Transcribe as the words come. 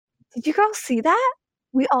Did you girls see that?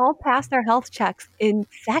 We all passed our health checks in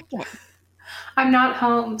seconds. I'm not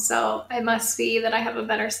home, so it must be that I have a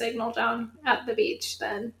better signal down at the beach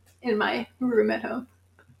than in my room at home.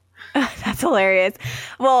 That's hilarious.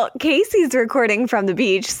 Well, Casey's recording from the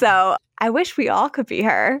beach, so I wish we all could be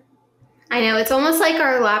her. I know. It's almost like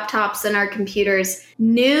our laptops and our computers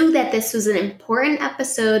knew that this was an important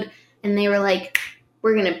episode, and they were like,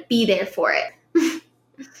 we're going to be there for it.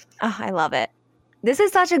 Oh, I love it. This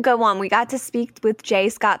is such a good one. We got to speak with J.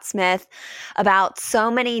 Scott Smith about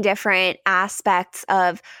so many different aspects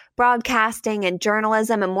of broadcasting and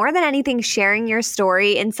journalism, and more than anything, sharing your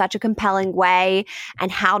story in such a compelling way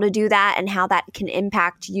and how to do that and how that can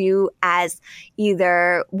impact you as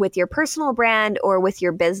either with your personal brand or with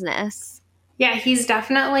your business. Yeah, he's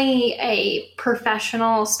definitely a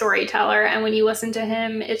professional storyteller. And when you listen to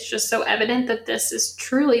him, it's just so evident that this is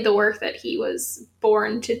truly the work that he was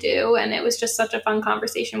born to do. And it was just such a fun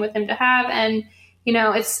conversation with him to have. And, you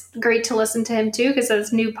know, it's great to listen to him too, because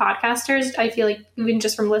as new podcasters, I feel like even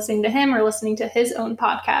just from listening to him or listening to his own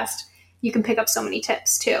podcast, you can pick up so many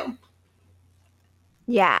tips too.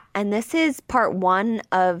 Yeah, and this is part 1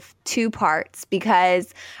 of 2 parts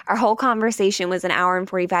because our whole conversation was an hour and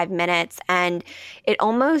 45 minutes, and it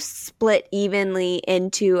almost split evenly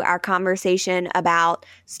into our conversation about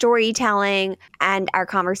storytelling and our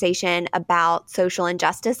conversation about social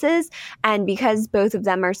injustices. And because both of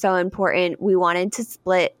them are so important, we wanted to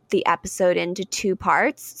split the episode into 2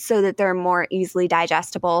 parts so that they're more easily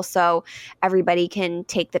digestible so everybody can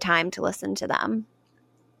take the time to listen to them.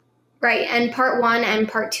 Right. And part 1 and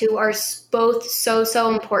part 2 are both so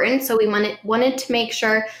important. So we wanted to make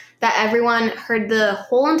sure that everyone heard the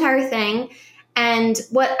whole entire thing. And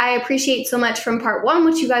what I appreciate so much from part 1,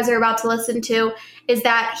 which you guys are about to listen to, is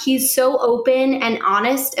that he's so open and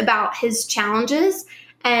honest about his challenges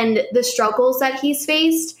and the struggles that he's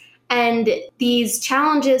faced. And these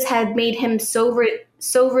challenges have made him so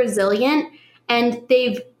resilient. And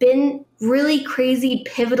they've been really crazy,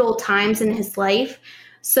 pivotal times in his life.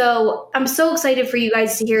 So I'm so excited for you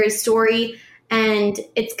guys to hear his story, and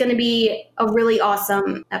it's going to be a really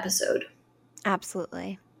awesome episode.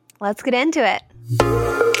 Absolutely. Let's get into it.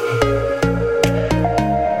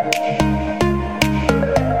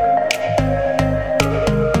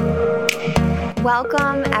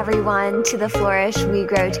 Welcome, everyone, to the Flourish, We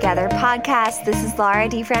Grow Together podcast. This is Laura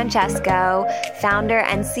DiFrancesco, founder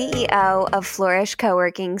and CEO of Flourish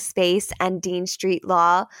Co-working Space and Dean Street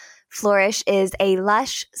Law. Flourish is a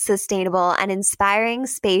lush, sustainable, and inspiring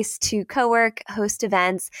space to co-work, host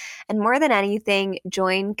events, and more than anything,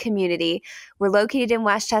 join community. We're located in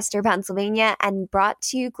Westchester, Pennsylvania, and brought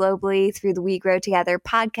to you globally through the We Grow Together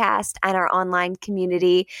podcast and our online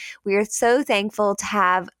community. We are so thankful to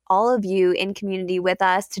have all of you in community with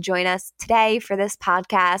us to join us today for this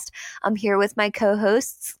podcast. I'm here with my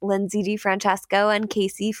co-hosts, Lindsay DiFrancesco and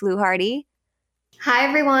Casey Fluharty. Hi,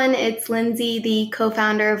 everyone. It's Lindsay, the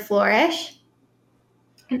co-founder of Flourish.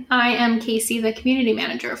 And I am Casey, the community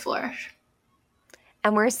manager of Flourish.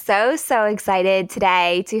 And we're so excited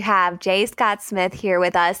today to have J. Scott Smith here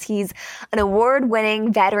with us. He's an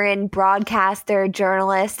award-winning veteran broadcaster,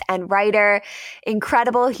 journalist, and writer.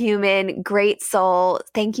 Incredible human, great soul.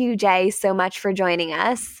 Thank you, Jay, so much for joining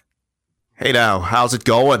us. Hey now, how's it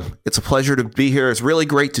going? It's a pleasure to be here. It's really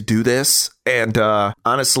great to do this. And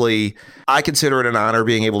honestly, I consider it an honor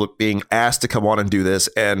being asked to come on and do this.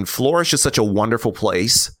 And Flourish is such a wonderful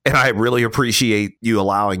place. And I really appreciate you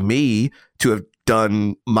allowing me to have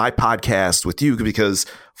done my podcast with you because,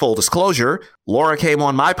 full disclosure, Laura came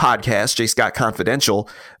on my podcast, J. Scott Confidential,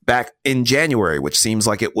 back in January, which seems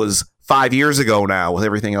like it was 5 years ago now with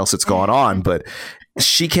everything else that's gone on. But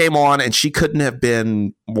she came on and she couldn't have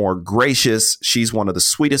been more gracious. She's one of the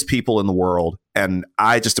sweetest people in the world. And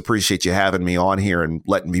I just appreciate you having me on here and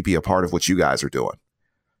letting me be a part of what you guys are doing.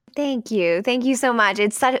 Thank you. Thank you so much.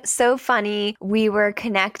 It's so funny. We were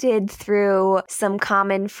connected through some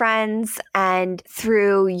common friends and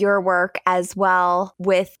through your work as well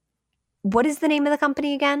with, what is the name of the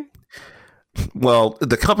company again? Well,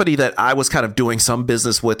 the company that I was kind of doing some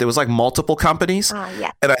business with, it was like multiple companies.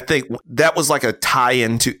 Yeah. And I think that was like a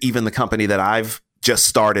tie-in to even the company that I've just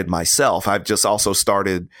started myself. I've just also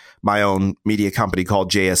started my own media company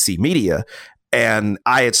called JSC Media. And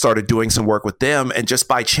I had started doing some work with them. And just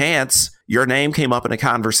by chance, your name came up in a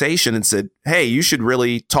conversation and said, hey, you should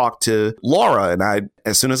really talk to Laura. And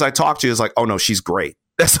as soon as I talked to you, I was like, oh no, she's great.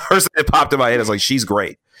 That's the first thing that popped in my head. I was like, she's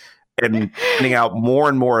great. And finding out more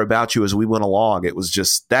and more about you as we went along, it was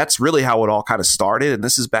just, that's really how it all kind of started. And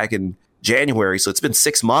this is back in January. So it's been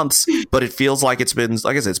 6 months, but it feels like it's been,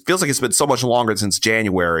 like I said, it feels like it's been so much longer since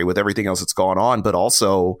January with everything else that's gone on, but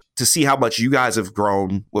also to see how much you guys have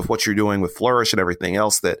grown with what you're doing with Flourish and everything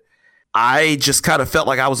else, that I just kind of felt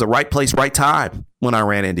like I was the right place, right time when I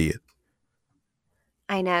ran into you.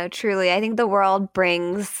 I know, truly. I think the world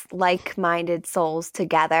brings like-minded souls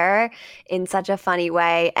together in such a funny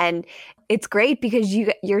way. And it's great because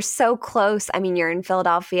you're so close. I mean, you're in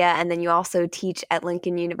Philadelphia, and then you also teach at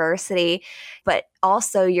Lincoln University, but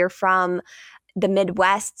also you're from the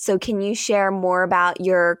Midwest. So can you share more about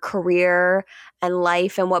your career and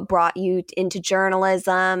life and what brought you into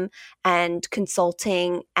journalism and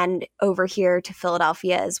consulting and over here to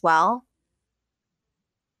Philadelphia as well?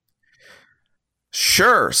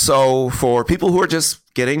 Sure. So for people who are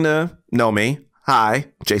just getting to know me, hi,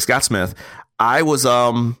 J. Scott Smith. I was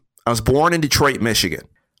born in Detroit, Michigan. I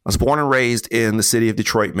was born and raised in the city of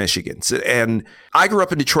Detroit, Michigan. And I grew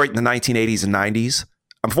up in Detroit in the 1980s and 90s.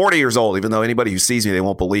 I'm 40 years old, even though anybody who sees me, they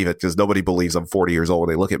won't believe it because nobody believes I'm 40 years old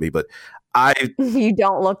when they look at me. But You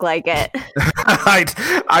don't look like it.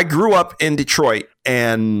 I grew up in Detroit,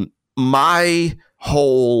 and my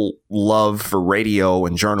whole love for radio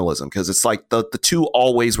and journalism, because it's like the two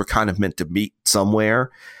always were kind of meant to meet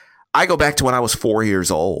somewhere. I go back to when I was 4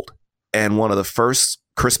 years old, and one of the first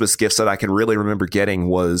Christmas gifts that I can really remember getting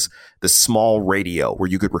was this small radio where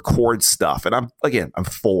you could record stuff. And I'm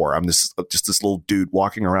 4. I'm just this little dude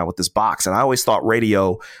walking around with this box. And I always thought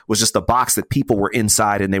radio was just a box that people were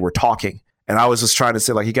inside and they were talking. And I was just trying to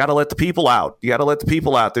say, like, you got to let the people out. You got to let the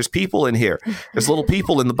people out. There's people in here. There's little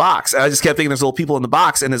people in the box. And I just kept thinking there's little people in the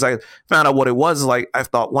box. And as I found out what it was, like, I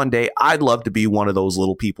thought one day I'd love to be one of those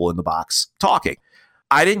little people in the box talking.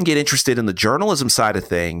 I didn't get interested in the journalism side of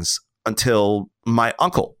things until my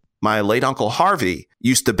uncle, my late Uncle Harvey,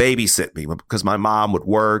 used to babysit me because my mom would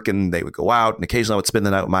work and they would go out, and occasionally I would spend the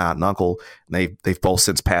night with my aunt and uncle. And they've both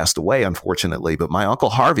since passed away, unfortunately. But my Uncle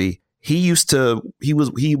Harvey, he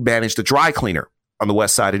managed a dry cleaner on the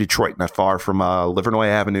west side of Detroit, not far from Livernois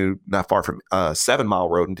Avenue, not far from 7 Mile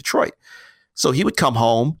Road in Detroit. So he would come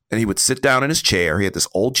home and he would sit down in his chair. He had this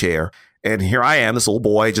old chair, and here I am, this little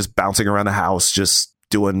boy just bouncing around the house, just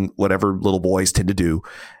doing whatever little boys tend to do.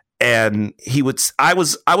 And I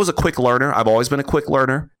was a quick learner. I've always been a quick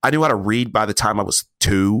learner. I knew how to read by the time I was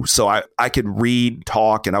 2. So I could read,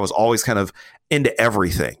 talk, and I was always kind of into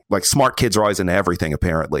everything. Like, smart kids are always into everything,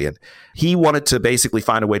 apparently. And he wanted to basically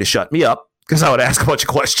find a way to shut me up because I would ask a bunch of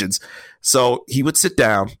questions. So he would sit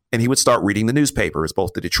down and he would start reading the newspapers,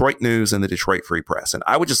 both the Detroit News and the Detroit Free Press. And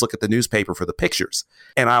I would just look at the newspaper for the pictures.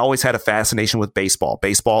 And I always had a fascination with baseball.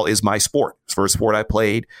 Baseball is my sport. It's the first sport I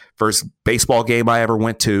played. First baseball game I ever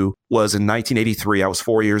went to was in 1983. I was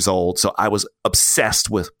 4 years old. So I was obsessed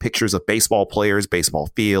with pictures of baseball players, baseball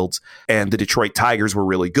fields, and the Detroit Tigers were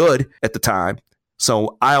really good at the time.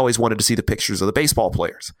 So I always wanted to see the pictures of the baseball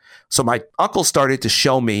players. So my uncle started to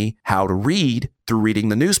show me how to read through reading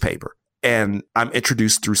the newspaper. And I'm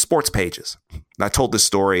introduced through sports pages. And I told this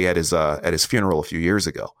story at his funeral a few years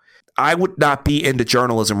ago. I would not be into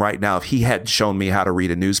journalism right now if he hadn't shown me how to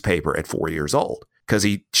read a newspaper at 4 years old, because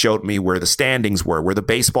he showed me where the standings were, where the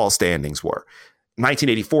baseball standings were.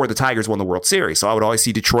 1984, the Tigers won the World Series. So I would always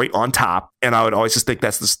see Detroit on top. And I would always just think I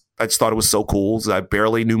just thought it was so cool. I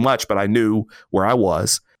barely knew much, but I knew where I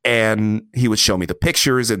was. And he would show me the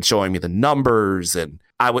pictures and showing me the numbers. And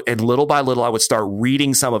little by little, I would start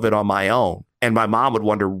reading some of it on my own. And my mom would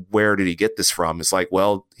wonder, where did he get this from? It's like,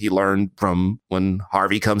 well, he learned from when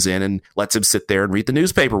Harvey comes in and lets him sit there and read the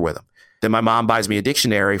newspaper with him. Then my mom buys me a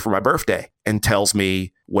dictionary for my birthday and tells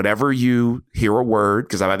me, whenever you hear a word,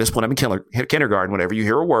 because by this point I'm in kindergarten, whenever you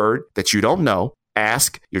hear a word that you don't know,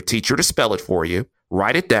 ask your teacher to spell it for you,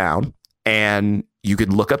 write it down, and you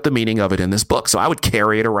can look up the meaning of it in this book. So I would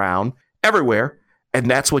carry it around everywhere. And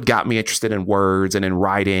that's what got me interested in words and in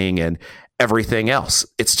writing and everything else.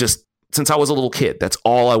 It's just, since I was a little kid, that's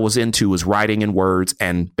all I was into, was writing and words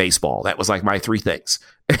and baseball. That was like my 3 things.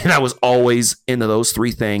 And I was always into those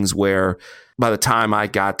 3 things, where by the time I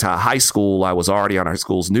got to high school, I was already on our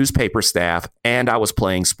school's newspaper staff and I was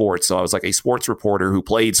playing sports. So I was like a sports reporter who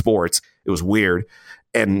played sports. It was weird.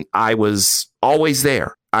 And I was always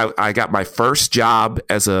there. I got my first job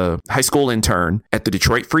as a high school intern at the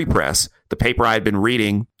Detroit Free Press, the paper I had been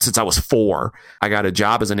reading since I was 4. I got a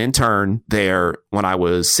job as an intern there when I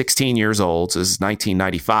was 16 years old. So this is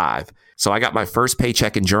 1995. So I got my first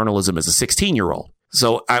paycheck in journalism as a 16-year-old.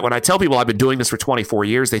 So when I tell people I've been doing this for 24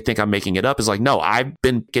 years, they think I'm making it up. It's like, no, I've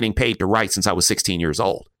been getting paid to write since I was 16 years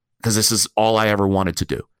old, because this is all I ever wanted to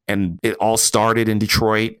do. And it all started in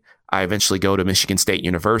Detroit. I eventually go to Michigan State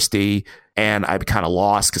University, and I kind of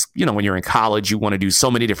lost because, when you're in college, you want to do so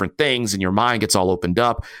many different things and your mind gets all opened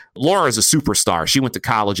up. Laura is a superstar. She went to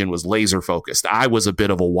college and was laser focused. I was a bit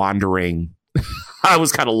of a wandering, I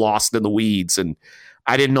was kind of lost in the weeds, and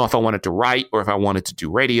I didn't know if I wanted to write or if I wanted to do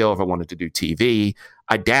radio, if I wanted to do TV.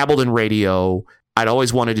 I dabbled in radio. I'd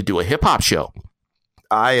always wanted to do a hip hop show.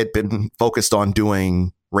 I had been focused on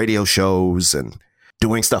doing radio shows and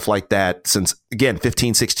doing stuff like that since, again,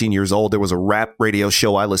 15, 16 years old. There was a rap radio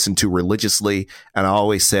show I listened to religiously. And I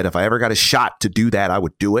always said, if I ever got a shot to do that, I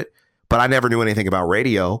would do it. But I never knew anything about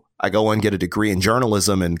radio. I go and get a degree in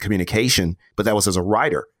journalism and communication, but that was as a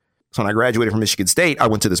writer. So when I graduated from Michigan State, I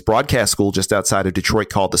went to this broadcast school just outside of Detroit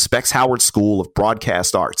called the Specs Howard School of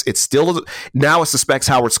Broadcast Arts. It's still, now it's the Specs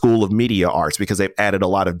Howard School of Media Arts because they've added a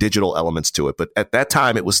lot of digital elements to it. But at that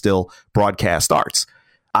time, it was still broadcast arts.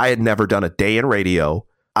 I had never done a day in radio.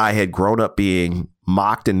 I had grown up being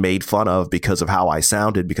mocked and made fun of because of how I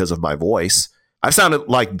sounded, because of my voice. I've sounded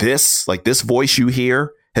like this voice you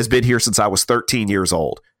hear has been here since I was 13 years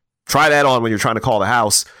old. Try that on when you're trying to call the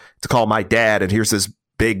house to call my dad, and here's this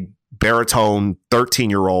big baritone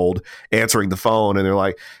 13-year-old answering the phone, and they're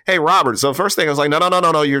like, "Hey, Robert." So first thing I was like,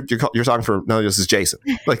 no, you're talking for, no, this is Jason.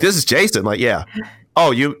 Like, this is Jason. Like, yeah.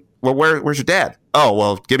 Oh, where's your dad? Oh,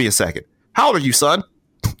 well, give me a second. How old are you, son?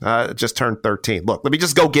 Just turned 13. Look, let me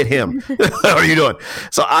just go get him. What are you doing?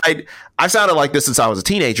 So I sounded like this since I was a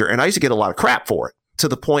teenager, and I used to get a lot of crap for it, to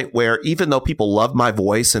the point where even though people loved my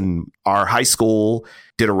voice, and our high school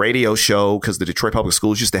did a radio show because the Detroit Public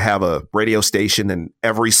Schools used to have a radio station, and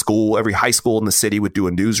every high school in the city would do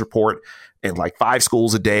a news report, and like 5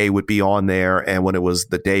 schools a day would be on there. And when it was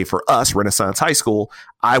the day for us, Renaissance High School,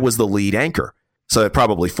 I was the lead anchor. So it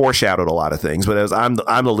probably foreshadowed a lot of things, but I'm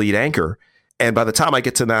the lead anchor. And by the time I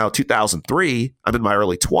get to now 2003, I'm in my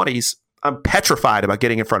early 20s. I'm petrified about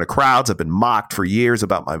getting in front of crowds. I've been mocked for years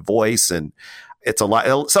about my voice, and it's a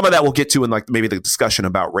lot. Some of that we'll get to in like maybe the discussion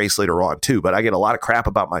about race later on too. But I get a lot of crap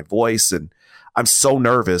about my voice, and I'm so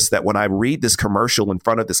nervous that when I read this commercial in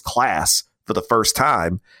front of this class for the first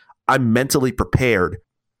time, I'm mentally prepared,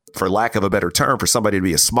 for lack of a better term, for somebody to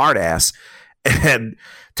be a smartass and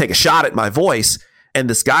take a shot at my voice. And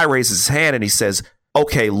this guy raises his hand and he says,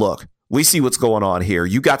 "Okay, look, we see what's going on here.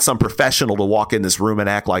 You got some professional to walk in this room and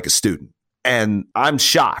act like a student." And I'm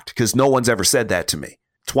shocked because no one's ever said that to me.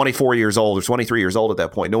 24 years old or 23 years old at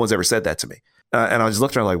that point. No one's ever said that to me. And I was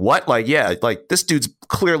looking at him like, what? Like, yeah, like this dude's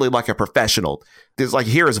clearly like a professional. There's like,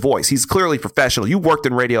 hear his voice. He's clearly professional. You worked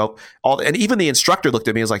in radio. And even the instructor looked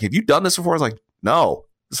at me and was like, "Have you done this before?" I was like, "No,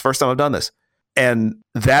 this is the first time I've done this." And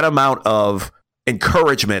that amount of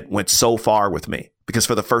encouragement went so far with me because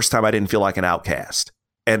for the first time, I didn't feel like an outcast.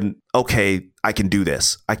 And okay, I can do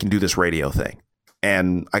this. I can do this radio thing.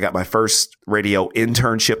 And I got my first radio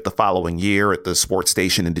internship the following year at the sports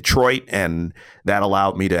station in Detroit. And that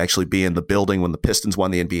allowed me to actually be in the building when the Pistons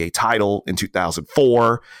won the NBA title in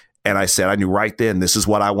 2004. And I said, I knew right then, this is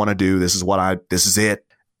what I want to do. This is it.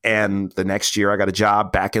 And the next year I got a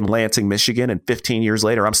job back in Lansing, Michigan. And 15 years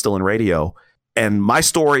later, I'm still in radio. And my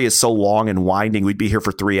story is so long and winding. We'd be here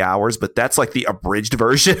for 3 hours, but that's like the abridged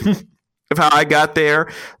version of how I got there.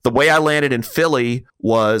 The way I landed in Philly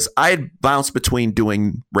was I had bounced between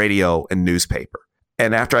doing radio and newspaper.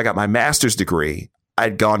 And after I got my master's degree,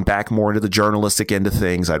 I'd gone back more into the journalistic end of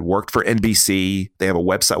things. I'd worked for NBC. They have a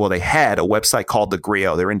website. Well, they had a website called The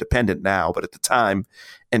Griot. They're independent now, but at the time,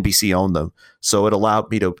 NBC owned them. So it allowed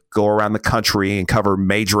me to go around the country and cover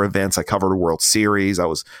major events. I covered a World Series. I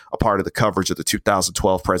was a part of the coverage of the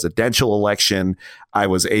 2012 presidential election. I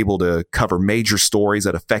was able to cover major stories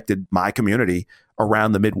that affected my community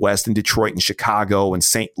around the Midwest in Detroit and Chicago and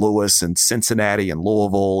St. Louis and Cincinnati and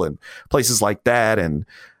Louisville and places like that. And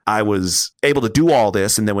I was able to do all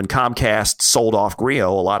this. And then when Comcast sold off Griot,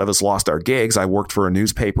 a lot of us lost our gigs. I worked for a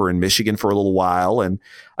newspaper in Michigan for a little while, and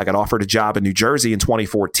I got offered a job in New Jersey in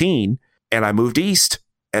 2014, and I moved east.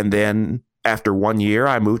 And then after 1 year,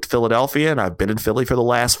 I moved to Philadelphia, and I've been in Philly for the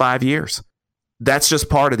last 5 years. That's just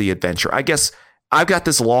part of the adventure. I guess I've got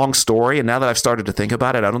this long story, and now that I've started to think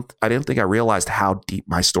about it, I didn't think I realized how deep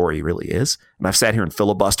my story really is. And I've sat here and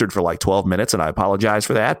filibustered for like 12 minutes, and I apologize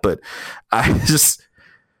for that. But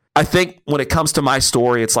I think when it comes to my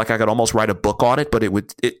story, it's like I could almost write a book on it, but it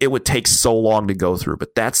would take so long to go through.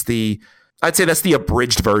 But I'd say that's the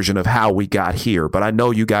abridged version of how we got here. But I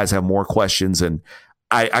know you guys have more questions, and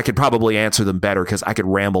I could probably answer them better because I could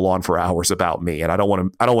ramble on for hours about me, and I don't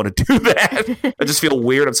want to do that. I just feel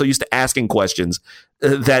weird. I'm so used to asking questions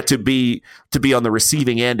that to be on the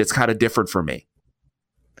receiving end, it's kind of different for me.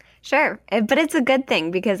 Sure. But it's a good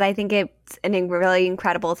thing because I think it it's a really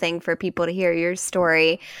incredible thing for people to hear your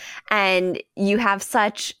story. And you have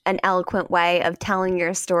such an eloquent way of telling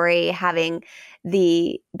your story, having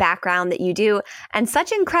the background that you do, and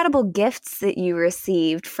such incredible gifts that you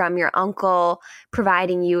received from your uncle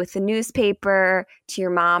providing you with the newspaper, to your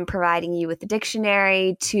mom providing you with the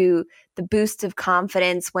dictionary, to the boost of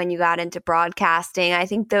confidence when you got into broadcasting. I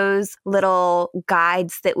think those little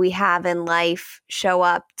guides that we have in life show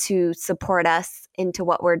up to support us into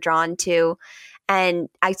what we're drawn to. And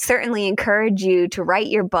I certainly encourage you to write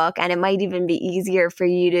your book, and it might even be easier for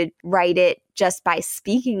you to write it just by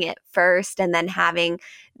speaking it first and then having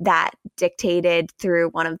that dictated through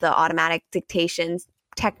one of the automatic dictations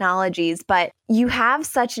technologies. But you have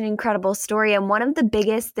such an incredible story. And one of the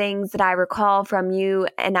biggest things that I recall from you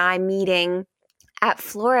and I meeting at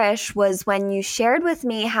Flourish was when you shared with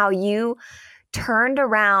me how you turned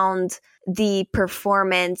around the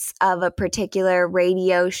performance of a particular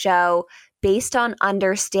radio show based on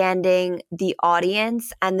understanding the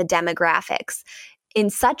audience and the demographics in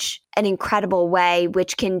such an incredible way,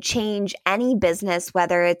 which can change any business,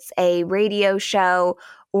 whether it's a radio show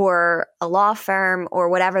or a law firm or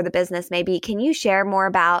whatever the business may be. Can you share more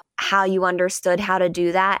about how you understood how to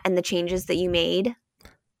do that and the changes that you made?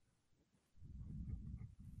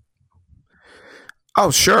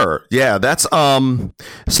 Oh, sure. Yeah, that's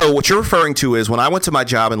so what you're referring to is when I went to my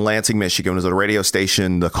job in Lansing, Michigan, was at a radio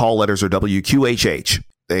station. The call letters are WQHH.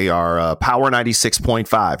 They are Power 96.5,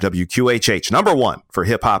 WQHH, number one for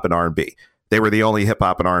hip hop and R&B. They were the only hip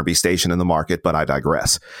hop and R&B station in the market, but I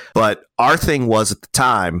digress. But our thing was at the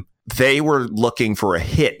time, they were looking for a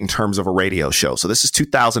hit in terms of a radio show. So this is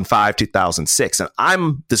 2005, 2006. And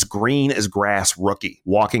I'm this green as grass rookie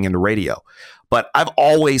walking into radio. But I've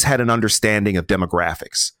always had an understanding of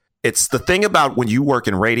demographics. It's the thing about when you work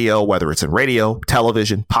in radio, whether it's in radio,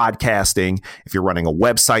 television, podcasting, if you're running a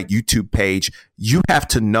website, YouTube page, you have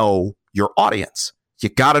to know your audience. You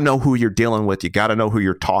got to know who you're dealing with. You got to know who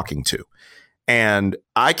you're talking to. And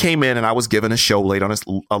I came in and I was given a show late on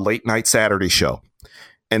a late night Saturday show.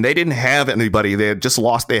 And they didn't have anybody. They had just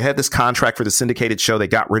lost. They had this contract for the syndicated show. They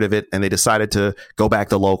got rid of it and they decided to go back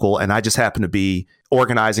to local. And I just happened to be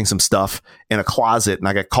organizing some stuff in a closet. And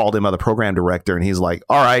I got called in by the program director. And he's like,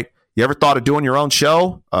 all right, you ever thought of doing your own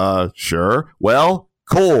show? Sure. Well,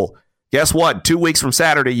 cool. Guess what? 2 weeks from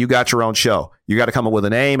Saturday, you got your own show. You got to come up with a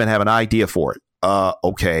name and have an idea for it.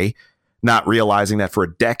 Okay. Not realizing that for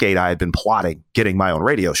a decade, I had been plotting getting my own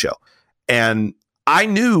radio show. And I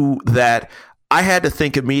knew that I had to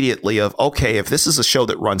think immediately of, okay, if this is a show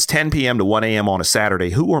that runs 10 p.m. to 1 a.m. on a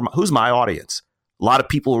Saturday, who's my audience? A lot of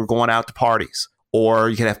people are going out to parties, or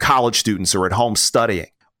you can have college students who are at home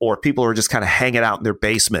studying, or people are just kind of hanging out in their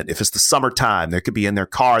basement. If it's the summertime, they could be in their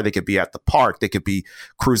car, they could be at the park, they could be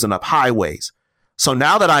cruising up highways. So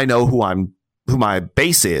now that I know who my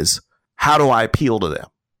base is, how do I appeal to them?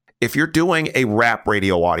 If you're doing a rap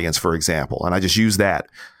radio audience, for example, and I just use that,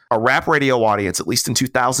 a rap radio audience, at least in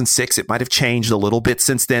 2006, it might have changed a little bit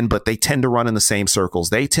since then, but they tend to run in the same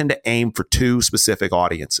circles. They tend to aim for two specific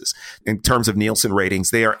audiences. In terms of Nielsen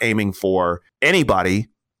ratings, they are aiming for anybody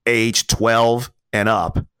age 12 and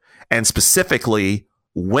up, and specifically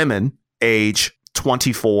women age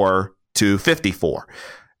 24 to 54.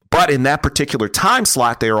 But in that particular time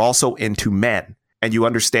slot, they are also into men. And you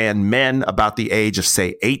understand men about the age of,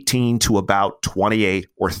 say, 18 to about 28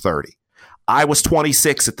 or 30. I was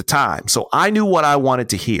 26 at the time, so I knew what I wanted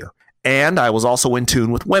to hear. And I was also in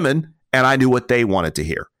tune with women, and I knew what they wanted to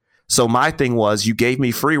hear. So my thing was, you gave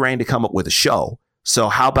me free reign to come up with a show. So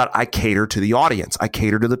how about I cater to the audience? I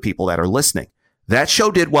cater to the people that are listening. That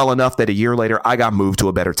show did well enough that a year later, I got moved to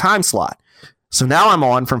a better time slot. So now I'm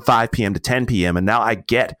on from 5 p.m. to 10 p.m. And now I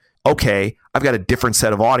get, okay, I've got a different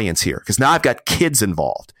set of audience here because now I've got kids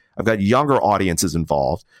involved. I've got younger audiences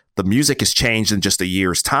involved. The music has changed in just a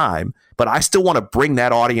year's time, but I still want to bring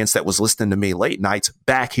that audience that was listening to me late nights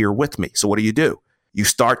back here with me. So what do? You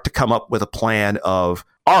start to come up with a plan of,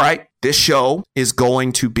 all right, this show is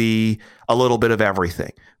going to be a little bit of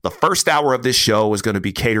everything. The first hour of this show is going to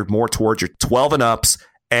be catered more towards your 12 and ups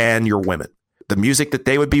and your women. The music that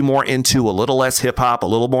they would be more into, a little less hip hop, a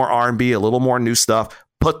little more R&B, a little more new stuff.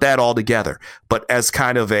 Put that all together. But as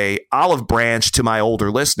kind of a olive branch to my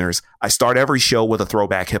older listeners, I start every show with a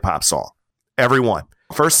throwback hip hop song. Every one.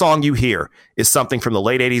 First song you hear is something from the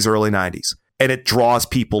late 80s, early 90s, and it draws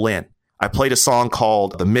people in. I played a song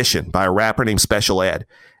called The Mission by a rapper named Special Ed,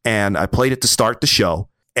 and I played it to start the show.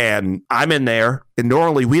 And I'm in there, and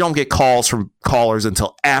normally we don't get calls from callers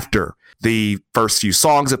until after the first few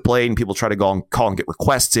songs that played and people try to call and get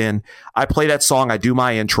requests in. I play that song. I do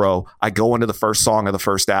my intro. I go into the first song of the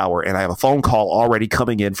first hour and I have a phone call already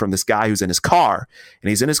coming in from this guy who's in his car, and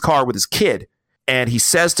he's in his car with his kid. And he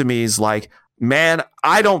says to me, he's like, man,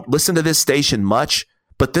 I don't listen to this station much,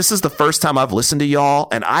 but this is the first time I've listened to y'all.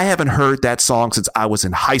 And I haven't heard that song since I was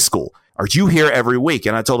in high school. Are you here every week?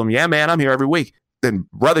 And I told him, yeah, man, I'm here every week. Then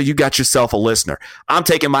brother, you got yourself a listener. I'm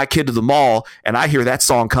taking my kid to the mall and I hear that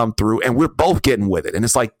song come through and we're both getting with it. And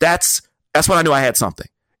it's like, that's when I knew I had something.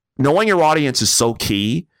 Knowing your audience is so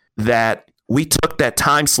key that we took that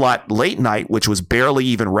time slot late night, which was barely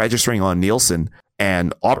even registering on Nielsen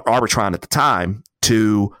and Arbitron at the time,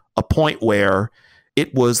 to a point where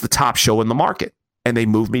it was the top show in the market. And they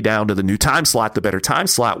moved me down to the new time slot, the better time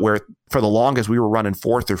slot, where for the longest we were running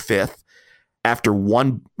 4th or 5th. After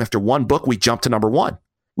one book, we jumped to number 1.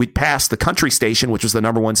 We'd passed the country station, which was the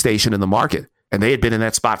number 1 station in the market. And they had been in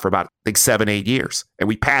that spot for about, I think, 7-8 years. And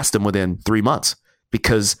we passed them within 3 months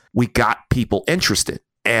because we got people interested.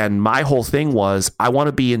 And my whole thing was, I want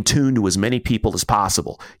to be in tune to as many people as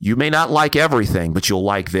possible. You may not like everything, but you'll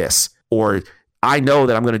like this. Or I know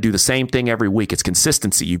that I'm going to do the same thing every week. It's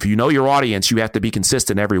consistency. If you know your audience, you have to be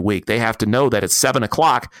consistent every week. They have to know that at 7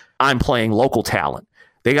 o'clock, I'm playing local talent.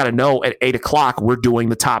 They got to know at 8 o'clock, we're doing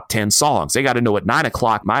the top 10 songs. They got to know at 9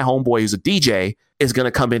 o'clock, my homeboy who's a DJ is going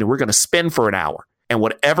to come in and we're going to spin for an hour. And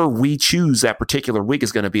whatever we choose that particular week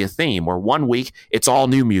is going to be a theme. Where one week, it's all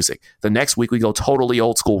new music. The next week, we go totally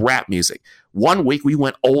old school rap music. One week, we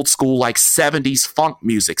went old school like 70s funk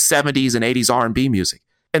music, 70s and 80s R&B music.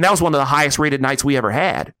 And that was one of the highest rated nights we ever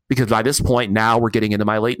had. Because by this point, now we're getting into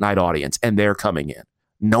my late night audience and they're coming in.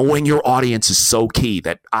 Knowing your audience is so key.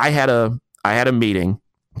 That I had a meeting.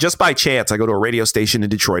 Just by chance, I go to a radio station in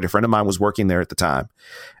Detroit. A friend of mine was working there at the time.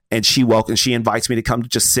 And she invites me to come to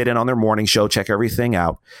just sit in on their morning show, check everything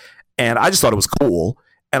out. And I just thought it was cool.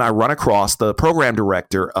 And I run across the program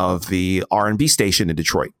director of the R&B station in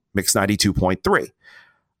Detroit, Mix 92.3.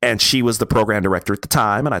 And she was the program director at the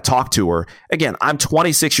time. And I talked to her. Again, I'm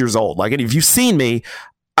 26 years old. Like, if you've seen me,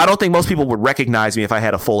 I don't think most people would recognize me if I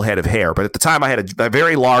had a full head of hair. But at the time, I had a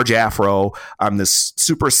very large afro. I'm this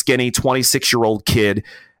super skinny 26-year-old kid.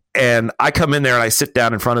 And I come in there and I sit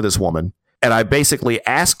down in front of this woman. And I basically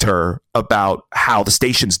asked her about how the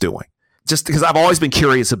station's doing. Just because I've always been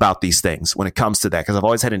curious about these things when it comes to that. Because I've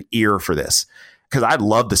always had an ear for this. Because I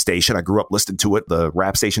love the station. I grew up listening to it, the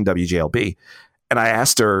rap station WJLB. And I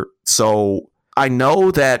asked her, so I know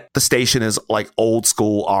that the station is like old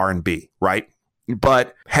school R&B, right?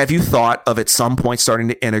 But have you thought of at some point starting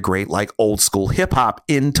to integrate like old school hip hop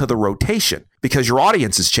into the rotation? Because your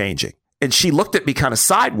audience is changing. And she looked at me kind of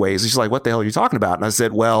sideways. And she's like, what the hell are you talking about? And I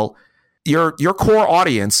said, well, your core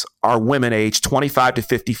audience are women aged 25 to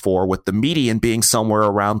 54, with the median being somewhere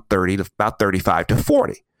around 30 to about 35 to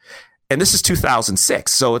 40. And this is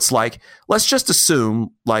 2006. So it's like, let's just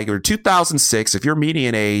assume like, or 2006, if your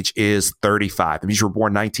median age is 35, that means you were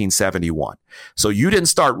born 1971. So you didn't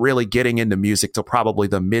start really getting into music till probably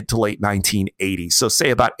the mid to late 1980s. So say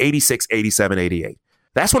about 86, 87, 88.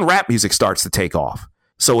 That's when rap music starts to take off.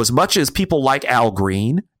 So as much as people like Al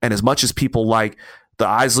Green and as much as people like the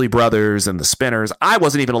Isley Brothers and the Spinners, I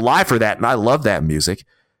wasn't even alive for that. And I love that music.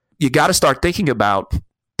 You got to start thinking about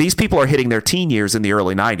these people are hitting their teen years in the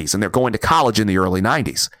early 90s and they're going to college in the early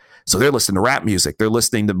 90s. So they're listening to rap music. They're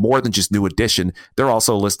listening to more than just New Edition. They're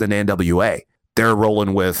also listening to NWA. They're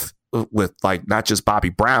rolling with like not just Bobby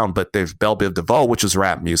Brown, but there's Belle Biv DeVoe, which was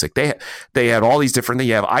rap music. They have all these different things.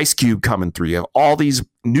 You have Ice Cube coming through. You have all these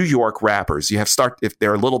New York rappers. You have if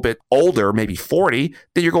they're a little bit older, maybe 40,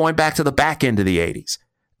 then you're going back to the back end of the 80s.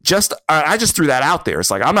 I just threw that out there. It's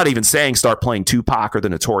like, I'm not even saying start playing Tupac or the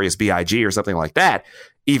Notorious B.I.G. or something like that,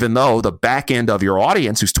 even though the back end of your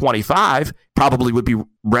audience who's 25 probably would be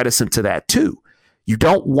reticent to that too. You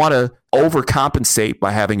don't want to overcompensate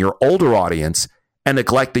by having your older audience and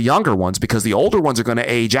neglect the younger ones, because the older ones are going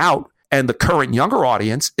to age out and the current younger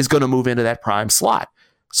audience is going to move into that prime slot.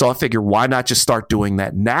 So I figure, why not just start doing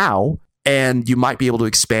that now? And you might be able to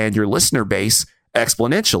expand your listener base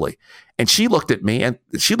exponentially. And she looked at me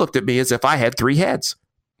as if I had 3 heads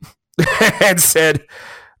and said,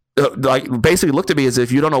 like, basically looked at me as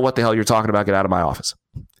if, you don't know what the hell you're talking about. Get out of my office.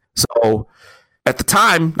 So at the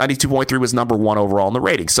time, 92.3 was number 1 overall in the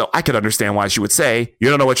rating. So I could understand why she would say, you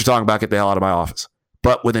don't know what you're talking about. Get the hell out of my office.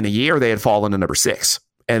 But within a year, they had fallen to number 6.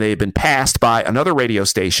 And they had been passed by another radio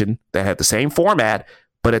station that had the same format,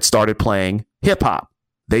 but it started playing hip hop.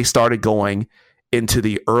 They started going into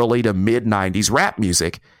the early to mid 90s rap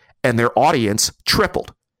music, and their audience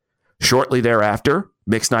tripled. Shortly thereafter,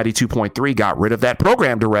 Mix 92.3 got rid of that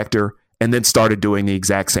program director and then started doing the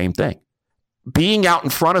exact same thing. being out in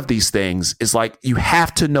front of these things is like, you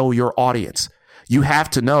have to know your audience. You have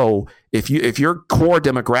to know if your core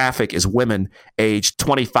demographic is women aged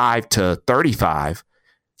 25 to 35,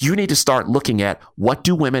 you need to start looking at what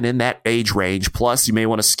do women in that age range, plus you may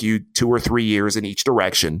want to skew 2 or 3 years in each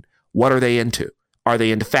direction. What are they into? Are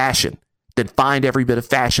they into fashion? Then find every bit of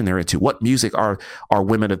fashion they're into. What music are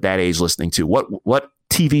women of that age listening to? What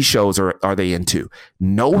TV shows are they into?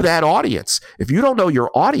 Know that audience. If you don't know your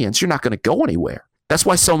audience, you're not going to go anywhere. That's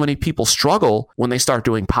why so many people struggle when they start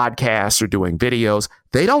doing podcasts or doing videos.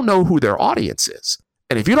 They don't know who their audience is.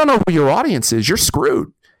 And if you don't know who your audience is, you're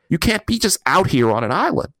screwed. You can't be just out here on an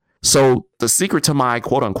island. So the secret to my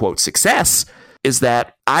quote unquote success is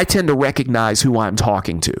that I tend to recognize who I'm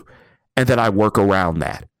talking to, and then I work around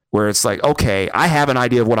that, where it's like, okay, I have an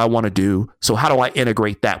idea of what I want to do. So how do I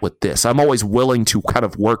integrate that with this? I'm always willing to kind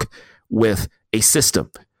of work with a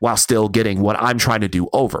system while still getting what I'm trying to do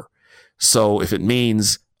over. So if it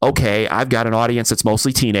means, okay, I've got an audience that's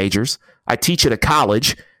mostly teenagers. I teach at a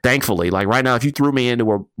college, thankfully. Like right now, if you threw me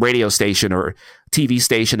into a radio station or TV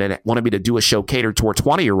station and wanted me to do a show catered toward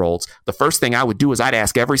 20-year-olds, the first thing I would do is I'd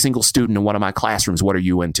ask every single student in one of my classrooms, what are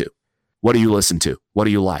you into? What do you listen to? What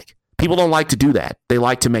do you like? People don't like to do that. They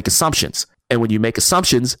like to make assumptions. And when you make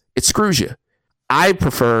assumptions, it screws you. I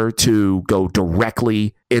prefer to go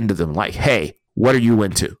directly into them. Like, hey, what are you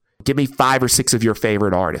into? Give me 5 or 6 of your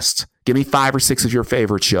favorite artists. Give me 5 or 6 of your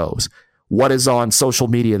favorite shows. What is on social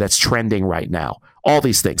media that's trending right now? All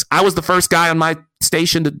these things. I was the first guy on my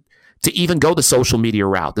station to even go the social media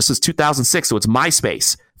route. This is 2006, so it's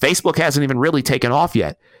MySpace. Facebook hasn't even really taken off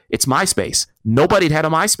yet. It's MySpace. Nobody had a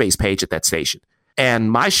MySpace page at that station.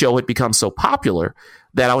 And my show had become so popular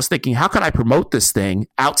that I was thinking, how can I promote this thing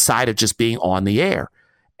outside of just being on the air?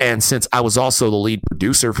 And since I was also the lead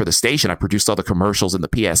producer for the station, I produced all the commercials and the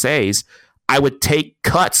PSAs, I would take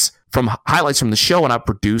cuts from highlights from the show and I'd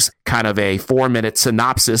produce kind of a 4-minute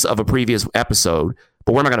synopsis of a previous episode.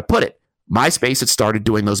 But where am I going to put it? MySpace had started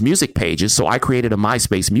doing those music pages, so I created a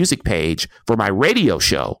MySpace music page for my radio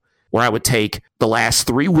show where I would take the last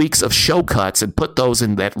 3 weeks of show cuts and put those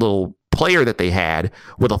in that little player that they had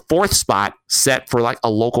with a 4th spot set for like a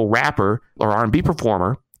local rapper or R&B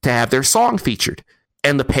performer to have their song featured.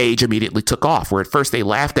 And the page immediately took off, where at first they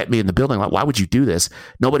laughed at me in the building, like, why would you do this?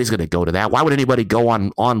 Nobody's going to go to that. Why would anybody go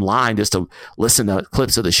online just to listen to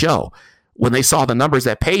clips of the show? When they saw the numbers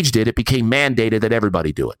that page did, it became mandated that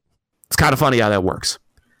everybody do it. It's kind of funny how that works.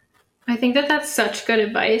 I think that that's such good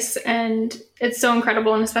advice, and it's so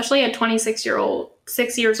incredible. And especially at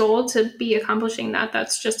 6 years old to be accomplishing that,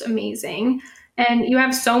 that's just amazing. And you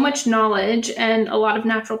have so much knowledge and a lot of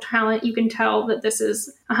natural talent. You can tell that this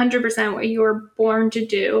is 100% what you were born to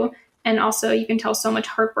do. And also you can tell so much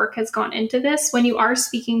hard work has gone into this. When you are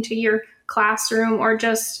speaking to your classroom, or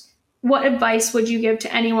just what advice would you give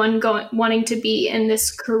to anyone wanting to be in this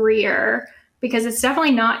career? Because it's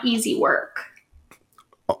definitely not easy work.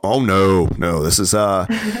 Oh, no. This is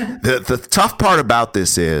the tough part about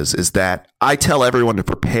this is that I tell everyone to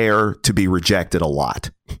prepare to be rejected a lot.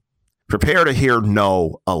 Prepare to hear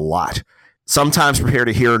no a lot. Sometimes prepare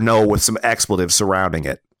to hear no with some expletives surrounding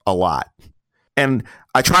it a lot. And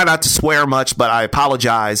I try not to swear much, but I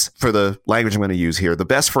apologize for the language I'm going to use here. The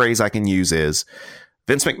best phrase I can use is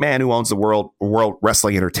Vince McMahon, who owns the World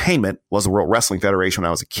Wrestling Entertainment, was the World Wrestling Federation when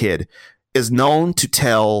I was a kid, is known to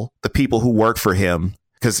tell the people who work for him,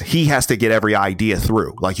 because he has to get every idea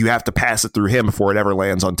through. Like, you have to pass it through him before it ever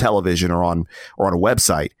lands on television or on a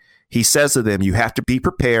website. He says to them, you have to be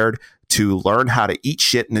prepared to learn how to eat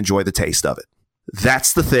shit and enjoy the taste of it.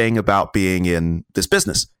 That's the thing about being in this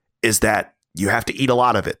business, is that you have to eat a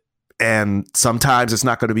lot of it. And sometimes it's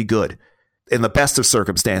not going to be good. In the best of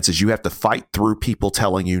circumstances, you have to fight through people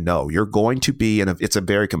telling you no. You're going to be it's a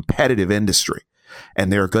very competitive industry.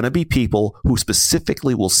 And there are going to be people who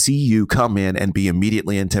specifically will see you come in and be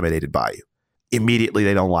immediately intimidated by you. Immediately,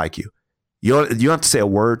 they don't like you. You don't have to say a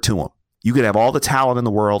word to them. You can have all the talent in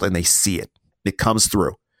the world and they see it. It comes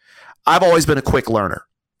through. I've always been a quick learner.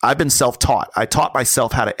 I've been self-taught. I taught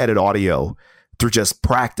myself how to edit audio through just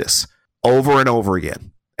practice over and over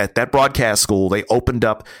again. At that broadcast school, they opened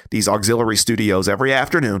up these auxiliary studios every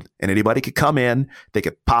afternoon, and anybody could come in. They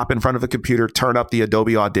could pop in front of a computer, turn up the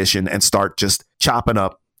Adobe Audition, and start just chopping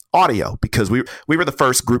up audio, because we were the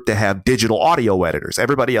first group to have digital audio editors.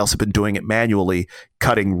 Everybody else had been doing it manually,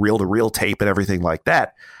 cutting reel-to-reel tape and everything like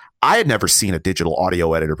that. I had never seen a digital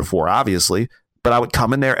audio editor before, obviously, but I would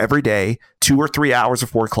come in there every day, 2 or 3 hours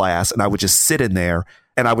before class, and I would just sit in there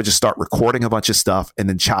and I would just start recording a bunch of stuff and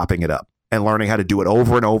then chopping it up and learning how to do it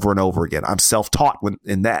over and over and over again. I'm self-taught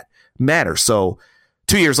in that manner. So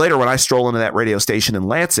 2 years later, when I stroll into that radio station in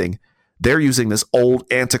Lansing, they're using this old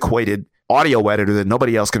antiquated audio editor that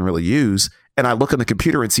nobody else can really use. And I look on the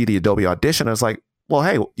computer and see the Adobe Audition. I was like, well,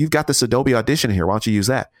 hey, you've got this Adobe Audition here. Why don't you use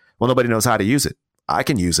that? Well, nobody knows how to use it. I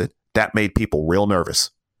can use it. That made people real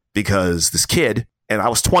nervous because this kid, and I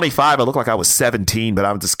was 25, I looked like I was 17, but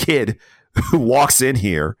I'm this kid who walks in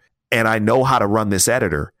here and I know how to run this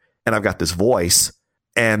editor and I've got this voice.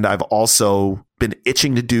 And I've also been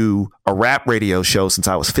itching to do a rap radio show since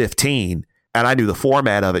I was 15. And I knew the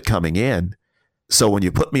format of it coming in. So when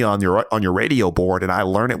you put me on your radio board and I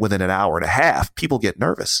learn it within an hour and a half, people get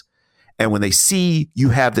nervous. And when they see you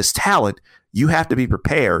have this talent, you have to be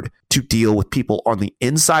prepared to deal with people on the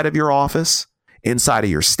inside of your office, inside of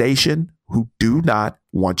your station, who do not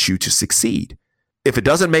want you to succeed. If it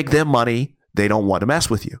doesn't make them money, they don't want to mess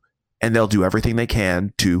with you. And they'll do everything they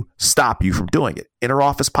can to stop you from doing it.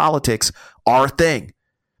 Interoffice politics are a thing.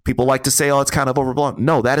 People like to say, oh, it's kind of overblown.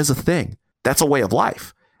 No, that is a thing. That's a way of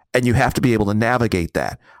life. And you have to be able to navigate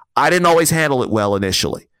that. I didn't always handle it well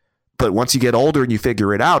initially. But once you get older and you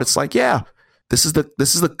figure it out, it's like, yeah, this is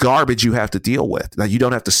the garbage you have to deal with. Now, you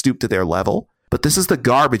don't have to stoop to their level, but this is the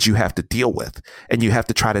garbage you have to deal with. And you have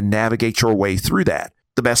to try to navigate your way through that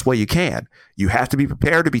the best way you can. You have to be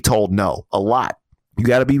prepared to be told no a lot. You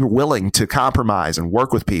got to be willing to compromise and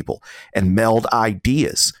work with people and meld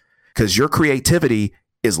ideas because your creativity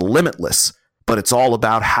is limitless, but it's all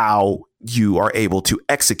about how you are able to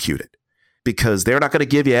execute it because they're not going to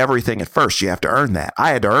give you everything at first. You have to earn that.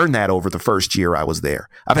 I had to earn that over the first year I was there.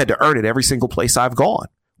 I've had to earn it every single place I've gone,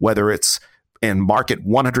 whether it's in Market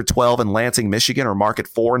 112 in Lansing, Michigan or Market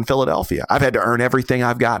 4 in Philadelphia. I've had to earn everything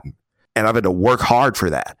I've gotten and I've had to work hard for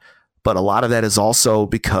that. But a lot of that is also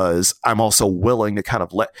because I'm also willing to kind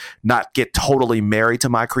of not get totally married to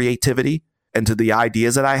my creativity and to the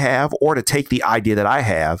ideas that I have, or to take the idea that I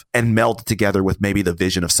have and meld it together with maybe the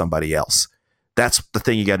vision of somebody else. That's the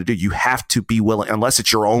thing you got to do. You have to be willing, unless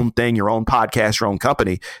it's your own thing, your own podcast, your own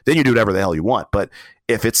company, then you do whatever the hell you want. But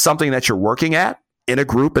if it's something that you're working at in a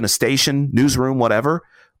group, in a station, newsroom, whatever,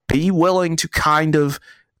 be willing to kind of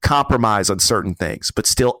compromise on certain things, but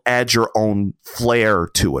still add your own flair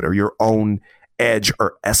to it or your own edge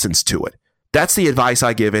or essence to it. That's the advice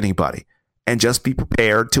I give anybody. And just be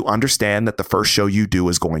prepared to understand that the first show you do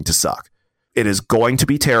is going to suck. It is going to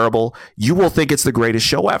be terrible. You will think it's the greatest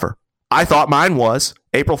show ever. I thought mine was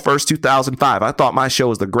April 1st, 2005. I thought my show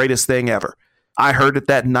was the greatest thing ever. I heard it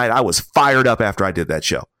that night. I was fired up after I did that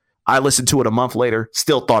show. I listened to it a month later,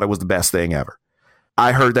 still thought it was the best thing ever.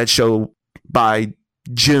 I heard that show by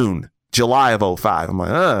July of 05. I'm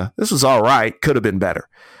like, this was all right. Could have been better.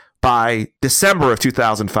 By December of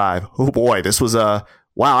 2005, oh boy, this was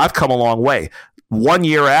wow, I've come a long way. 1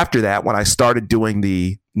 year after that, when I started doing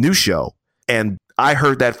the new show, and I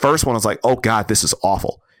heard that first one, I was like, oh God, this is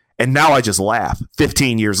awful. And now I just laugh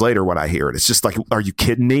 15 years later when I hear it. It's just like, are you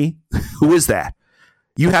kidding me? Who is that?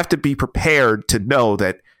 You have to be prepared to know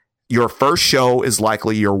that your first show is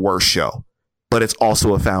likely your worst show, but it's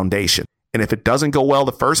also a foundation. And if it doesn't go well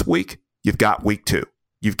the first week, you've got week 2.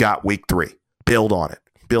 You've got week 3. Build on it.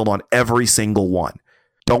 Build on every single one.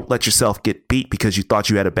 Don't let yourself get beat because you thought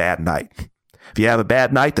you had a bad night. If you have a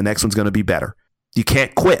bad night, the next one's going to be better. You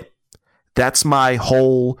can't quit. That's my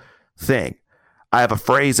whole thing. I have a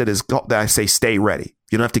phrase that I say, stay ready.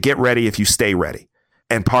 You don't have to get ready if you stay ready.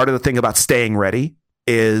 And part of the thing about staying ready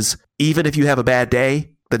is even if you have a bad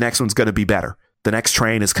day, the next one's going to be better. The next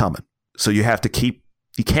train is coming. So you have to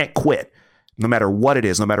you can't quit. No matter what it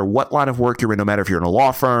is, no matter what line of work you're in, no matter if you're in a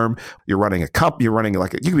law firm, you're running a company, you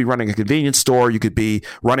could be running a convenience store, you could be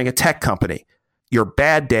running a tech company. Your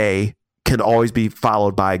bad day can always be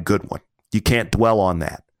followed by a good one. You can't dwell on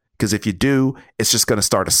that because if you do, it's just going to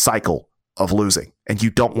start a cycle of losing, and you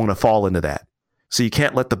don't want to fall into that. So you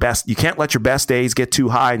can't let your best days get too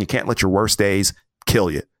high, and you can't let your worst days kill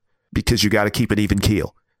you because you got to keep an even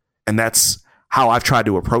keel. And that's how I've tried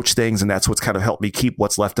to approach things, and that's what's kind of helped me keep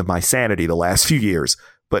what's left of my sanity the last few years.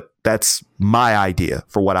 But that's my idea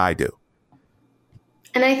for what I do.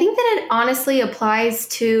 And I think that it honestly applies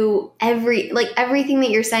to everything that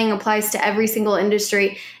you're saying applies to every single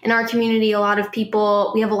industry. In our community, we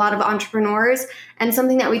have a lot of entrepreneurs, and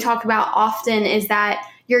something that we talk about often is that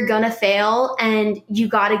you're going to fail and you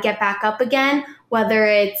got to get back up again, whether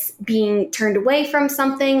it's being turned away from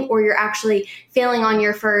something or you're actually failing on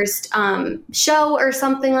your first show or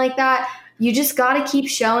something like that. You just got to keep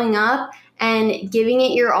showing up and giving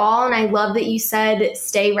it your all. And I love that you said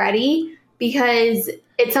stay ready, because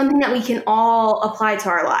it's something that we can all apply to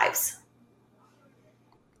our lives.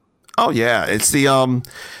 Oh, yeah. It's the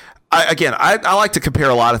I like to compare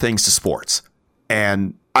a lot of things to sports.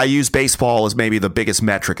 And I use baseball as maybe the biggest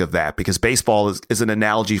metric of that because baseball is an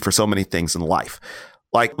analogy for so many things in life.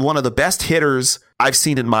 Like one of the best hitters I've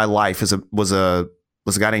seen in my life was a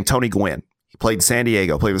guy named Tony Gwynn. He played in San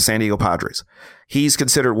Diego, played with San Diego Padres. He's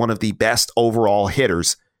considered one of the best overall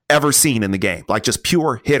hitters ever seen in the game, like just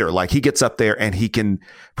pure hitter. Like he gets up there and he can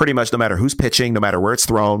pretty much, no matter who's pitching, no matter where it's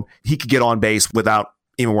thrown, he could get on base without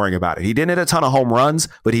even worrying about it. He didn't hit a ton of home runs,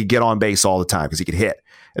 but he'd get on base all the time because he could hit.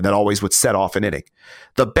 And that always would set off an inning.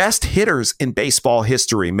 The best hitters in baseball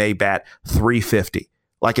history may bat 350.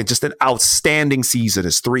 Like it's just an outstanding season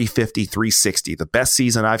is 350, 360. The best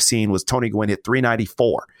season I've seen was Tony Gwynn hit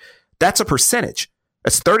 394. That's a percentage.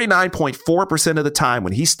 That's 39.4% of the time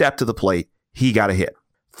when he stepped to the plate, he got a hit.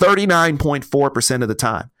 39.4% of the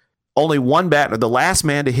time. Only one batter, the last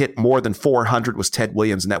man to hit more than 400 was Ted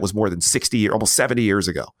Williams, and that was more than 60 years, almost 70 years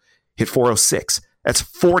ago. Hit 406. That's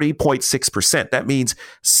 40.6%. That means,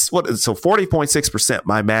 so 40.6%,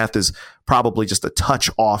 my math is probably just a touch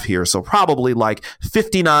off here. So probably like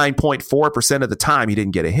 59.4% of the time he